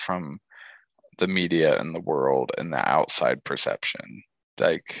away from the media and the world and the outside perception.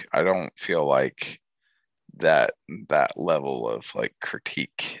 Like I don't feel like that level of like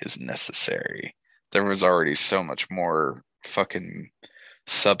critique is necessary. There was already so much more fucking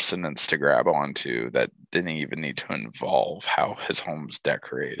substance to grab onto that didn't even need to involve how his home's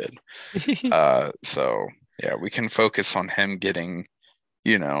decorated. So yeah, we can focus on him getting,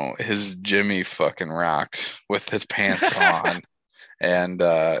 his Jimmy fucking rocked with his pants on and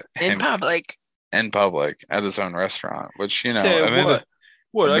In him public. in public at his own restaurant, which, Say admit, what?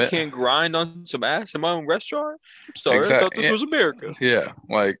 What, I admit can't grind on some ass in my own restaurant? I'm sorry, I thought this exactly. was America. Yeah,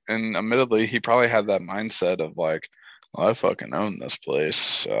 like, and admittedly, he probably had that mindset of like, well, I fucking own this place,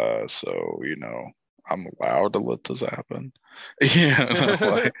 so I'm allowed to let this happen.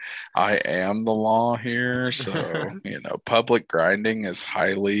 Like I am the law here, so public grinding is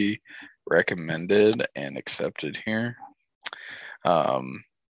highly recommended and accepted here. Um,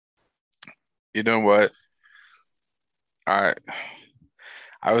 you know what? I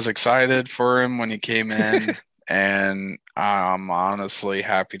I was excited for him when he came in, and I'm honestly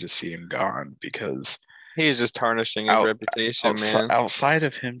happy to see him gone because He's just tarnishing his out reputation, man. outside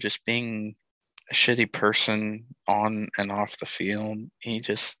of him just being a shitty person on and off the field, he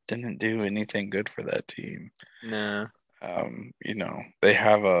just didn't do anything good for that team. Nah. They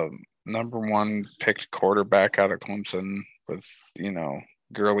have a number one picked quarterback out of Clemson with,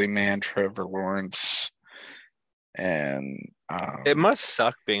 girly man Trevor Lawrence. And It must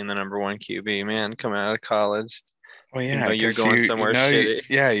suck being the number one QB, man, coming out of college. well, You yeah, know you're because going somewhere shitty.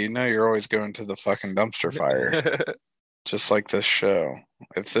 you're always going to the fucking dumpster fire, just like this show.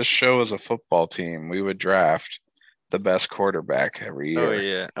 If this show was a football team, we would draft the best quarterback every Oh year.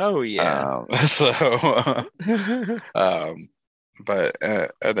 yeah. Oh yeah. So, um, But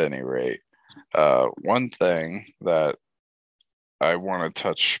at any rate, one thing that I want to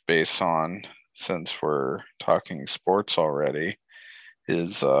touch base on, since we're talking sports already,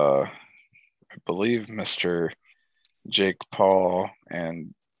 is I believe Mr. Jake Paul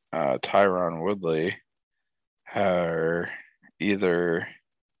and Tyron Woodley are either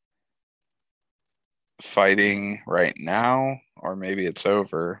fighting right now or maybe it's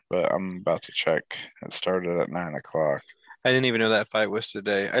over, but I'm about to check. It started at 9 o'clock. I didn't even know that fight was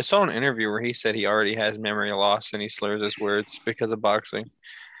today. I saw an interview where he said he already has memory loss and he slurs his words because of boxing.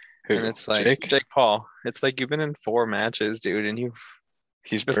 And Who? it's like Jake? Jake Paul. It's like you've been in 4 matches, dude, and you've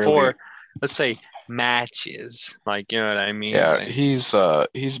He's barely. before, let's say matches. Like, you know what I mean? Yeah, Like,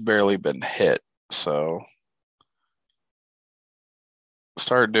 he's barely been hit. So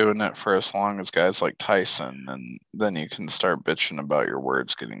start doing it for as long as guys like Tyson, and then you can start bitching about your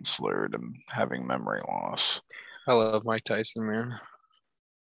words getting slurred and having memory loss. I love Mike Tyson, man.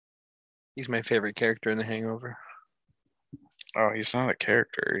 He's my favorite character in The Hangover. Oh, he's not a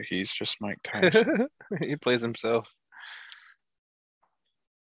character. He's just Mike Tyson. He plays himself.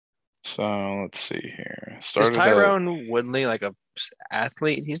 So let's see here. Is Started at Tyrone Woodley like a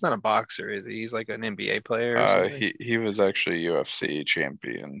athlete? He's not a boxer, is he? He's like an NBA player or something. he was actually a UFC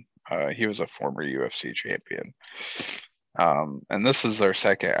champion. He was a former UFC champion. And this is their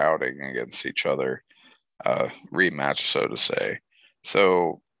second outing against each other, rematch, so to say.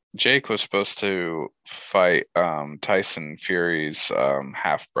 So Jake was supposed to fight Tyson Fury's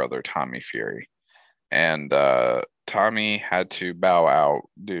half brother, Tommy Fury. And Tommy had to bow out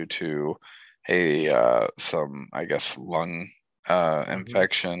due to some, I guess, lung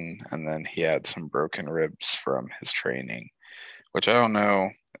infection, and then he had some broken ribs from his training, which I don't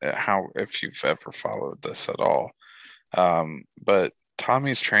know how if you've ever followed this at all. But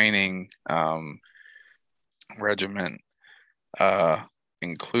Tommy's training regimen uh,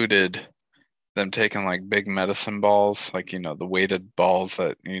 included them taking like big medicine balls, like the weighted balls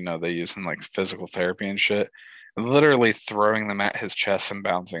that they use in like physical therapy and shit, and literally throwing them at his chest and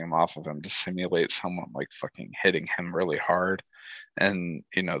bouncing them off of him to simulate someone like fucking hitting him really hard, and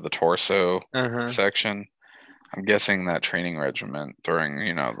the torso Uh-huh. section. I'm guessing that training regimen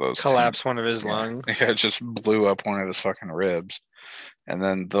during those Collapse one of his yeah, lungs. yeah, it just blew up one of his fucking ribs. And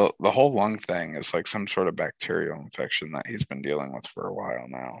then the whole lung thing is like some sort of bacterial infection that he's been dealing with for a while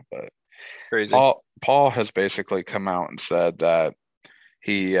now. But Crazy. Paul has basically come out and said that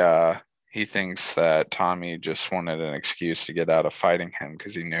he he thinks that Tommy just wanted an excuse to get out of fighting him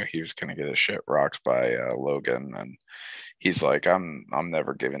because he knew he was going to get his shit rocked by Logan, and he's like, I'm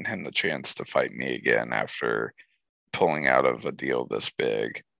never giving him the chance to fight me again after pulling out of a deal this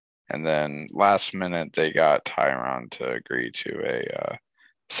big. And then last minute they got Tyron to agree to a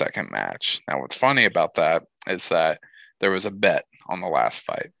second match. Now what's funny about that is that there was a bet on the last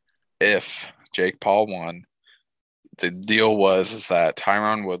fight. If Jake Paul won, the deal was is that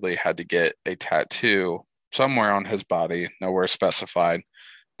Tyron Woodley had to get a tattoo somewhere on his body, nowhere specified,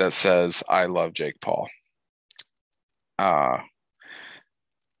 that says "I love Jake Paul." By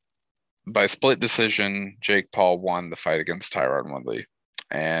split decision, Jake Paul won the fight against Tyron Woodley,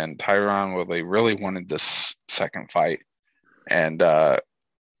 and Tyron Woodley really wanted this second fight, and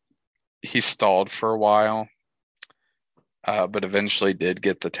he stalled for a while, but eventually did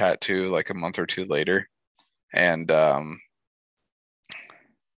get the tattoo like a month or two later. And or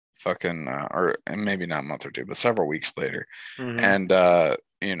maybe not a month or two, but several weeks later. Mm-hmm.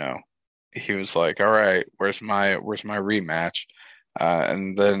 And he was like, all right, where's my rematch?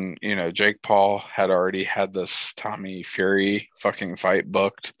 And then Jake Paul had already had this Tommy Fury fucking fight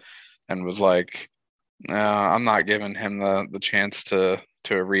booked, and was like, I'm not giving him the chance to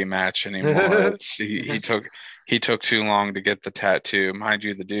a rematch anymore. He took too long to get the tattoo. Mind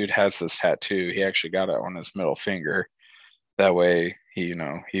you, the dude has this tattoo. He actually got it on his middle finger. That way, he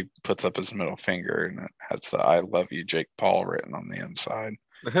puts up his middle finger and it has the "I love you, Jake Paul" written on the inside.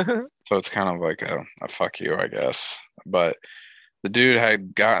 So it's kind of like a fuck you, I guess. But the dude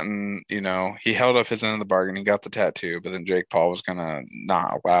had gotten, he held up his end of the bargain. He got the tattoo, but then Jake Paul was gonna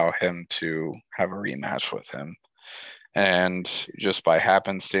not allow him to have a rematch with him. And just by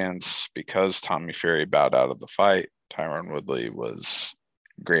happenstance, because Tommy Fury bowed out of the fight, Tyron Woodley was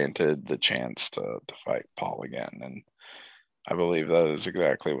granted the chance to fight Paul again. And I believe that is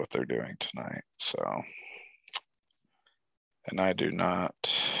exactly what they're doing tonight. So, and I do not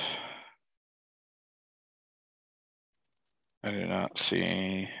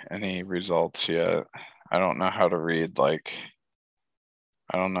see any results yet. I don't know how to read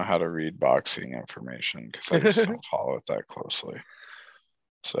boxing information because I just don't follow it that closely.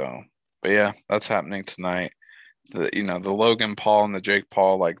 So, but yeah, that's happening tonight. the Logan Paul and the Jake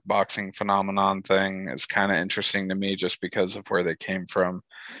Paul like boxing phenomenon thing is kind of interesting to me just because of where they came from.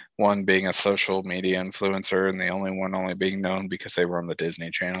 One being a social media influencer, and the only being known because they were on the Disney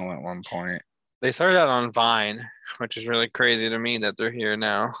Channel at one point. They started out on Vine, which is really crazy to me that they're here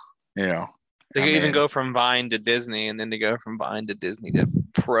now. Yeah. They could even go from Vine to Disney, and then to go from Vine to Disney to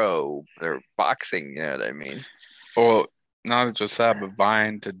pro or boxing. You know what I mean? Well, not just that, but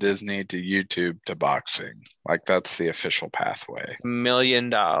Vine to Disney to YouTube to boxing. Like that's the official pathway. $1 million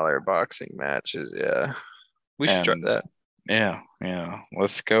boxing matches. Yeah. We should try that. Yeah.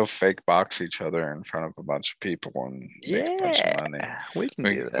 Let's go fake box each other in front of a bunch of people and make a bunch of money. We can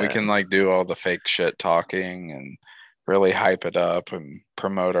do that. We can like do all the fake shit talking and really hype it up and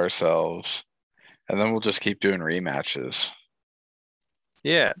promote ourselves. And then we'll just keep doing rematches.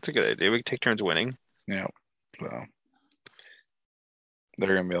 Yeah, it's a good idea. We can take turns winning. Yeah. So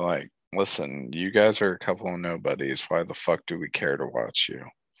they're gonna be like, listen, you guys are a couple of nobodies. Why the fuck do we care to watch you?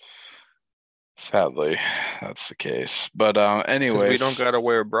 Sadly, that's the case. But anyways, we don't gotta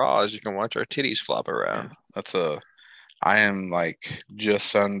wear bras. You can watch our titties flop around. I am like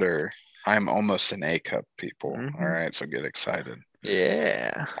just under. I'm almost an A cup, people. Mm-hmm. All right, so get excited.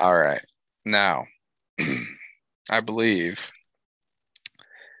 Yeah. All right, now I believe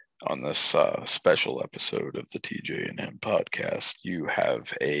on this special episode of the TJ and M podcast, you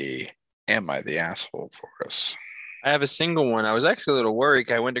have a "Am I the Asshole" for us? I have a single one. I was actually a little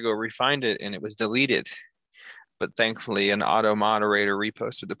worried. I went to go refind it and it was deleted. But thankfully, an auto moderator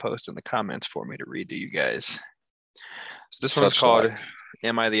reposted the post in the comments for me to read to you guys. So this one's called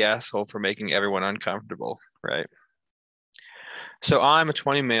 "Am I the Asshole for Making Everyone Uncomfortable?" Right? So I'm a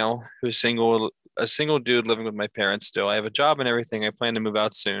 20 male who's single, a single dude living with my parents still. I have a job and everything. I plan to move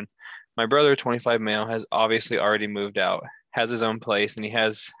out soon. My brother, 25 male, has obviously already moved out, has his own place, and he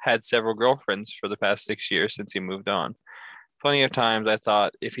has had several girlfriends for the past 6 years since he moved on. Plenty of times I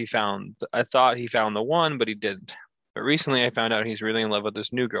thought he found the one, but he didn't. But recently I found out he's really in love with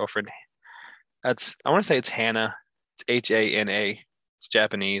this new girlfriend. I want to say it's Hannah. It's Hana. It's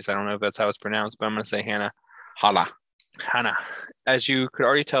Japanese. I don't know if that's how it's pronounced, but I'm going to say Hannah. Hana. As you could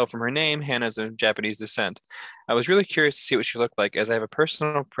already tell from her name, Hannah's of Japanese descent. I was really curious to see what she looked like, as I have a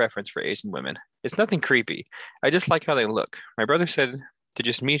personal preference for Asian women. It's nothing creepy. I just like how they look. My brother said to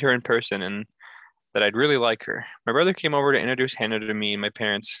just meet her in person and that I'd really like her. My brother came over to introduce Hannah to me and my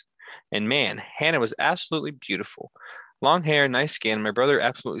parents, and man, Hannah was absolutely beautiful. Long hair, nice skin. My brother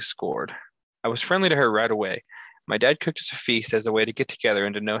absolutely scored. I was friendly to her right away. My dad cooked us a feast as a way to get together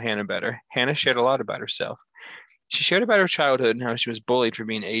and to know Hannah better. Hannah shared a lot about herself. She shared about her childhood and how she was bullied for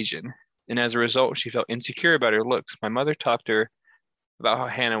being Asian, and as a result, she felt insecure about her looks. My mother talked to her about how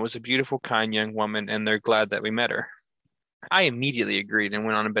Hannah was a beautiful, kind young woman, and they're glad that we met her. I immediately agreed and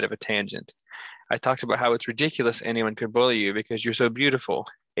went on a bit of a tangent. I talked about how it's ridiculous anyone could bully you because you're so beautiful.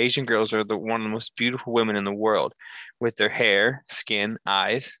 Asian girls are one of the most beautiful women in the world, with their hair, skin,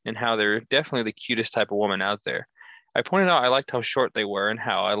 eyes, and how they're definitely the cutest type of woman out there. I pointed out I liked how short they were and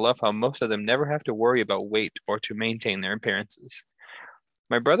how I love how most of them never have to worry about weight or to maintain their appearances.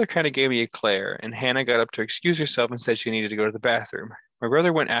 My brother kind of gave me a glare, and Hannah got up to excuse herself and said she needed to go to the bathroom. My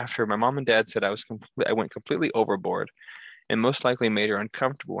brother went after her. My mom and dad said I went completely overboard and most likely made her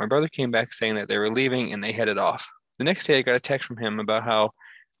uncomfortable. My brother came back saying that they were leaving and they headed off. The next day, I got a text from him about how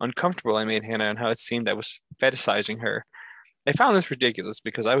uncomfortable I made Hannah and how it seemed I was fetishizing her. I found this ridiculous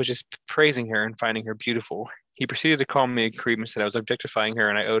because I was just praising her and finding her beautiful. He proceeded to call me a creep and said I was objectifying her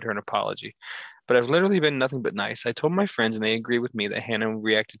and I owed her an apology. But I've literally been nothing but nice. I told my friends and they agree with me that Hannah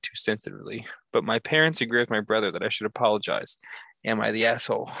reacted too sensitively. But my parents agree with my brother that I should apologize. Am I the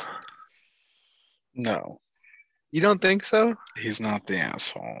asshole? No. You don't think so? He's not the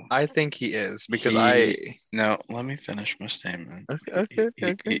asshole. I think he is because No, let me finish my statement.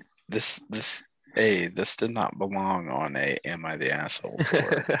 Okay. This did not belong on a "Am I the asshole"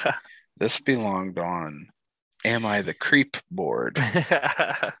 board. This belonged on "Am I the creep" board.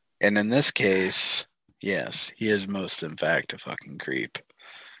 And in this case, yes, he is most in fact a fucking creep.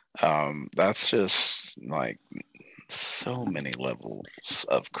 That's just like so many levels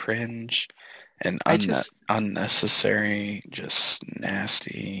of cringe and unnecessary, just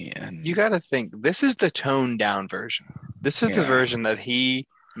nasty. And you got to think this is the toned down version. This is the version that he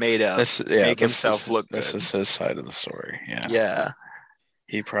made up to make himself look good. This is his side of the story. Yeah. Yeah.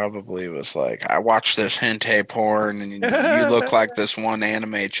 He probably was like, I watched this hentai porn and you look like this one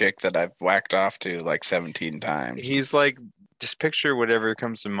anime chick that I've whacked off to like 17 times. He's like, just picture whatever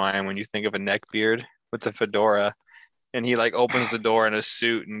comes to mind when you think of a neckbeard with a fedora and he like opens the door in a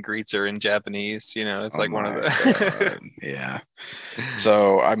suit and greets her in Japanese. It's Oh like one of my the. God. Yeah.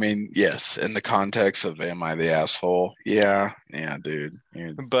 So, I mean, yes, in the context of am I the asshole? Yeah. Yeah, dude.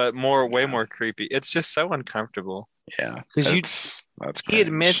 But way Yeah. more creepy. It's just so uncomfortable Yeah. because That's he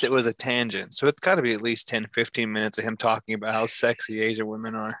admits cringe. it was a tangent, so it's got to be at least 10, 15 minutes of him talking about how sexy Asian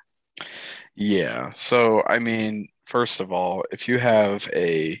women are. Yeah. So, I mean, first of all, if you have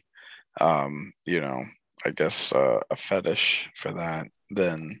you know, I guess a fetish for that,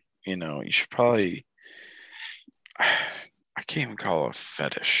 then, you should probably, I can't even call it a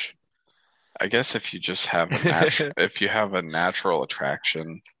fetish. I guess if you just have if you have a natural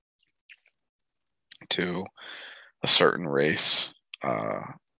attraction to a certain race, uh,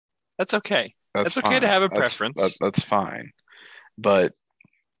 That's okay. that's That's okay to fine. have a preference. That's fine. But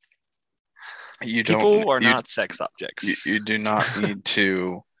you don't People are you not sex objects. you do not need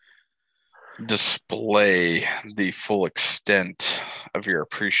to display the full extent of your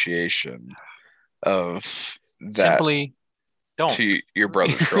appreciation of that Simply don't. to your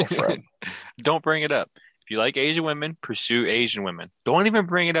brother's girlfriend. Don't bring it up. If you like Asian women, pursue Asian women. Don't even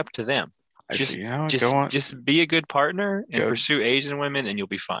bring it up to them. I Just see. Go just on, just be a good partner and go pursue Asian women and you'll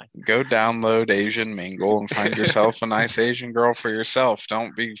be fine. go download Asian Mingle and find yourself a nice Asian girl for yourself.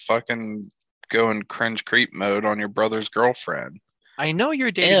 Don't be fucking going cringe creep mode on your brother's girlfriend. I know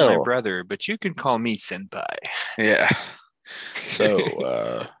you're dating my Ew. brother, but you can call me senpai. Yeah. So,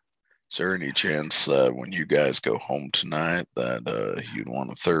 is there any chance that when you guys go home tonight that you'd want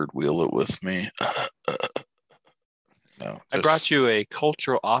to third wheel it with me? No, I brought you a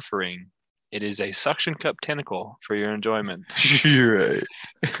cultural offering. It is a suction cup tentacle for your enjoyment. you're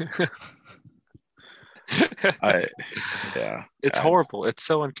right. I yeah. It's horrible. It's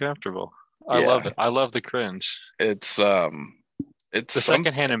so uncomfortable. I love Yeah. it. I love the cringe. It's The some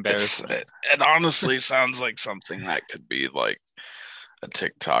secondhand it's embarrassment. it honestly sounds like something that could be like a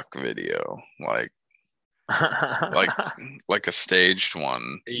TikTok video, like like a staged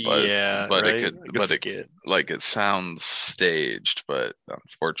one, Yeah, but it right? could Like a but it skit. like it sounds staged, but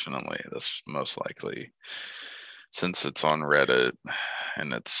unfortunately, that's most likely since it's on Reddit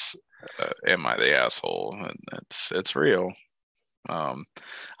and it's am I the asshole? And it's real. Um,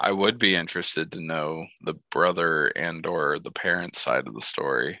 I would be interested to know the brother and or the parent side of the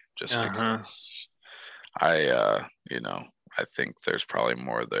story, just Uh-huh. because you know, I think there's probably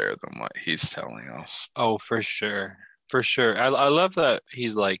more there than what he's telling us. Oh, for sure. For sure. I love that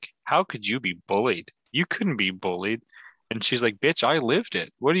he's like, how could you be bullied? You couldn't be bullied. And she's like, bitch, I lived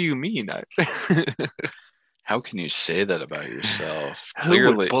it. What do you mean? How can you say that about yourself?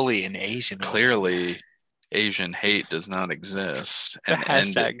 Who would bully an Asian woman? Clearly, Asian hate does not exist, The and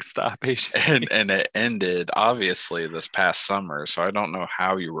hashtag stop Asian. and it ended obviously this past summer. So I don't know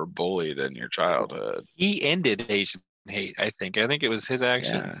how you were bullied in your childhood. He ended Asian hate, I think. I think it was his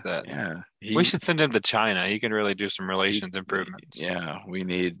actions that Yeah. we should send him to China. He can really do some relations He improvements. yeah, we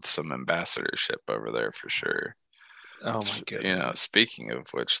need some ambassadorship over there for sure. Oh my goodness. Speaking of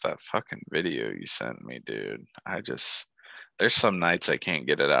which, that fucking video you sent me, dude, there's some nights I can't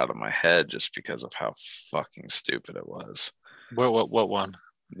get it out of my head just because of how fucking stupid it was. What one?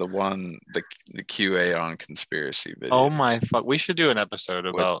 The one, the QA on conspiracy video. Oh my fuck. We should do an episode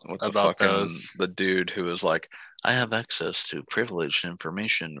about those. The dude who was like, I have access to privileged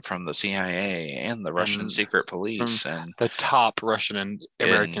information from the CIA and the Russian secret police and the top Russian and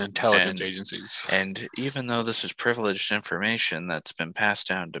American intelligence agencies. And even though this is privileged information that's been passed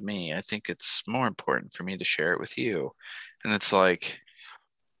down to me, I think it's more important for me to share it with you. And it's like,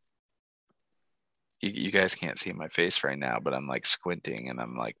 you guys can't see my face right now, but I'm like squinting and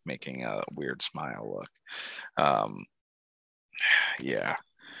I'm like making a weird smile look. Yeah.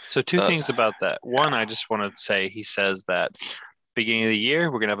 So two things about that. One, I just want to say he says that beginning of the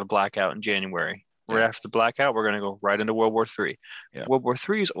year, we're going to have a blackout in January. Right after the blackout, we're going to go right into World War III. Yeah. World War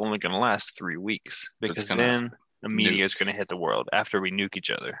III is only going to last 3 weeks because then the media is going to hit the world after we nuke each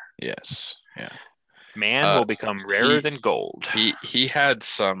other. Yes. Yeah. Man will become rarer than gold. He had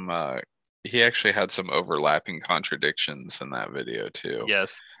some he actually had some overlapping contradictions in that video too.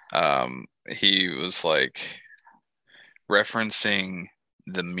 Yes. He was like referencing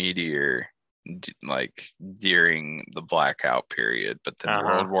the meteor like during the blackout period, but then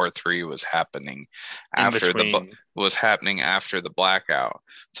World War III was happening after the blackout.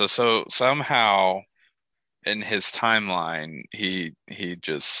 So somehow in his timeline he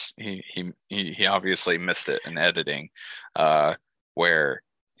obviously missed it in editing, where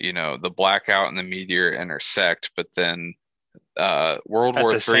the blackout and the meteor intersect, but then World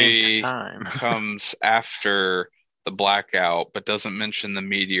War III comes after the blackout, but doesn't mention the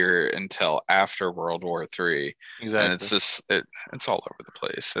meteor until after World War III. Exactly. And it's just it's all over the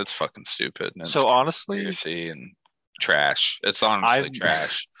place. It's fucking stupid. And so honestly, and trash. It's honestly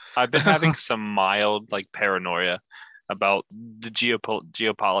trash. I've been having some mild like paranoia about the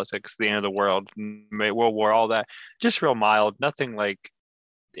geopolitics, the end of the world, World War, all that. Just real mild, nothing like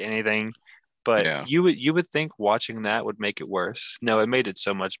anything. But you would think watching that would make it worse. No, it made it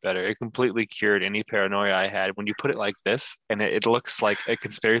so much better. It completely cured any paranoia I had. When you put it like this and it looks like a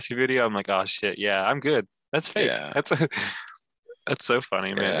conspiracy video, I'm like, oh shit, yeah, I'm good. That's fake. Yeah. That's so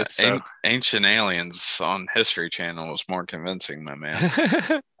funny, man. Yeah. It's so Ancient Aliens on History Channel was more convincing, my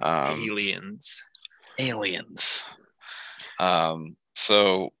man. Aliens.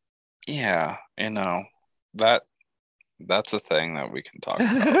 So yeah, that's a thing that we can talk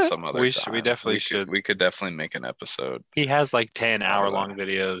about some other time. We definitely should. We could definitely make an episode. He has like 10-hour-long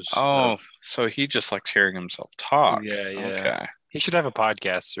videos. Oh, so he just likes hearing himself talk. Yeah. Okay. He should have a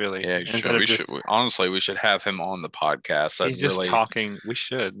podcast, really. Yeah, honestly, we should have him on the podcast. He's just talking. We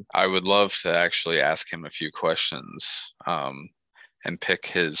should. I would love to actually ask him a few questions, and pick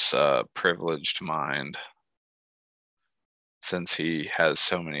his privileged mind, since he has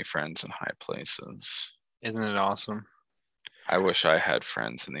so many friends in high places. Isn't it awesome? I wish I had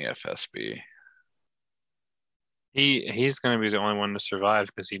friends in the FSB. He's going to be the only one to survive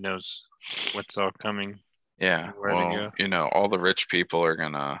because he knows what's all coming. Yeah, well, all the rich people are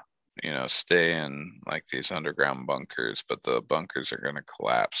gonna, stay in like these underground bunkers, but the bunkers are gonna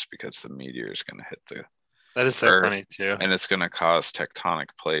collapse because the meteor is gonna hit the. That is so funny too, and it's gonna cause tectonic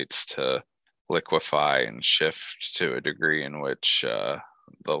plates to liquefy and shift to a degree in which the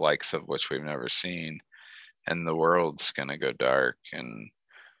likes of which we've never seen, and the world's gonna go dark, and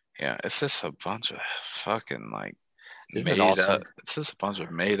it's just a bunch of fucking like. Isn't it awesome? It's just a bunch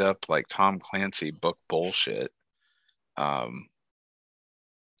of made up like Tom Clancy book bullshit.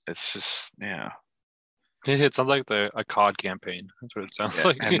 It's just It sounds like a COD campaign. That's what it sounds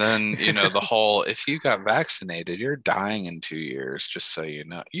like. And then the whole if you got vaccinated, you're dying in 2 years. Just so you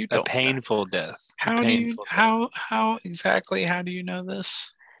know, you don't. A painful death. How exactly? How do you know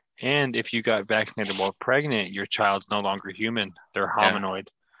this? And if you got vaccinated while pregnant, your child's no longer human. They're hominoid.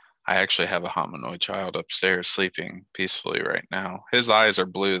 I actually have a hominoid child upstairs sleeping peacefully right now. His eyes are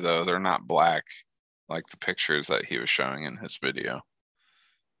blue, though. They're not black like the pictures that he was showing in his video.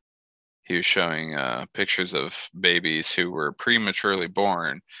 He was showing pictures of babies who were prematurely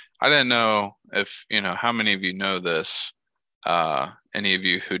born. I didn't know if, how many of you know this, any of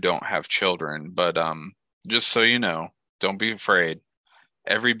you who don't have children, but just so you know, don't be afraid.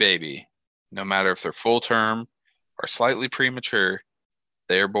 Every baby, no matter if they're full term or slightly premature,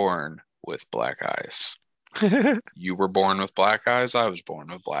 they are born with black eyes. You were born with black eyes. I was born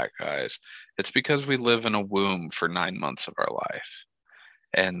with black eyes. It's because we live in a womb for 9 months of our life.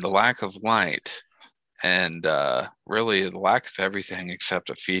 And the lack of light and really the lack of everything except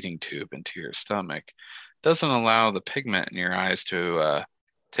a feeding tube into your stomach doesn't allow the pigment in your eyes to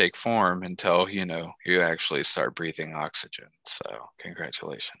take form until, you actually start breathing oxygen. So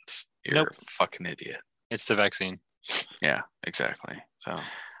congratulations. You're a fucking idiot. It's the vaccine. Yeah, exactly. So,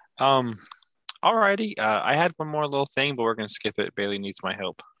 alrighty. I had one more little thing, but we're gonna skip it. Bailey needs my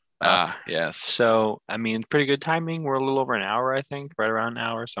help. Yes. So, I mean, pretty good timing. We're a little over an hour, I think, right around an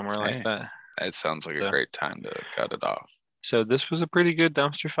hour, somewhere like that. It sounds like a great time to cut it off. So this was a pretty good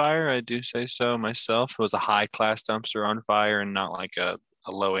dumpster fire. I do say so myself. It was a high class dumpster on fire and not like a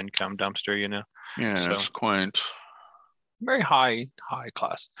low income dumpster, Yeah, so, it's quaint. Very high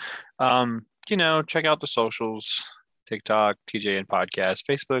class. Check out the socials. TikTok, TJN Podcast,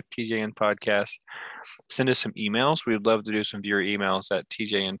 Facebook, TJN Podcast. Send us some emails. We'd love to do some viewer emails at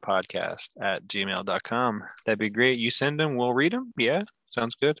tjnpodcast@gmail.com. That'd be great. You send them, we'll read them. Yeah,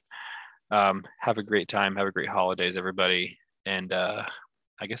 sounds good. Have a great time. Have a great holidays, everybody. And I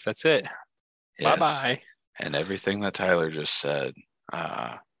guess that's it. Yes. Bye-bye. And everything that Tyler just said,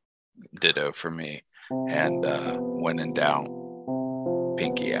 ditto for me. And when in doubt,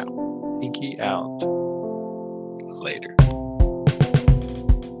 pinky out. Pinky out. Later.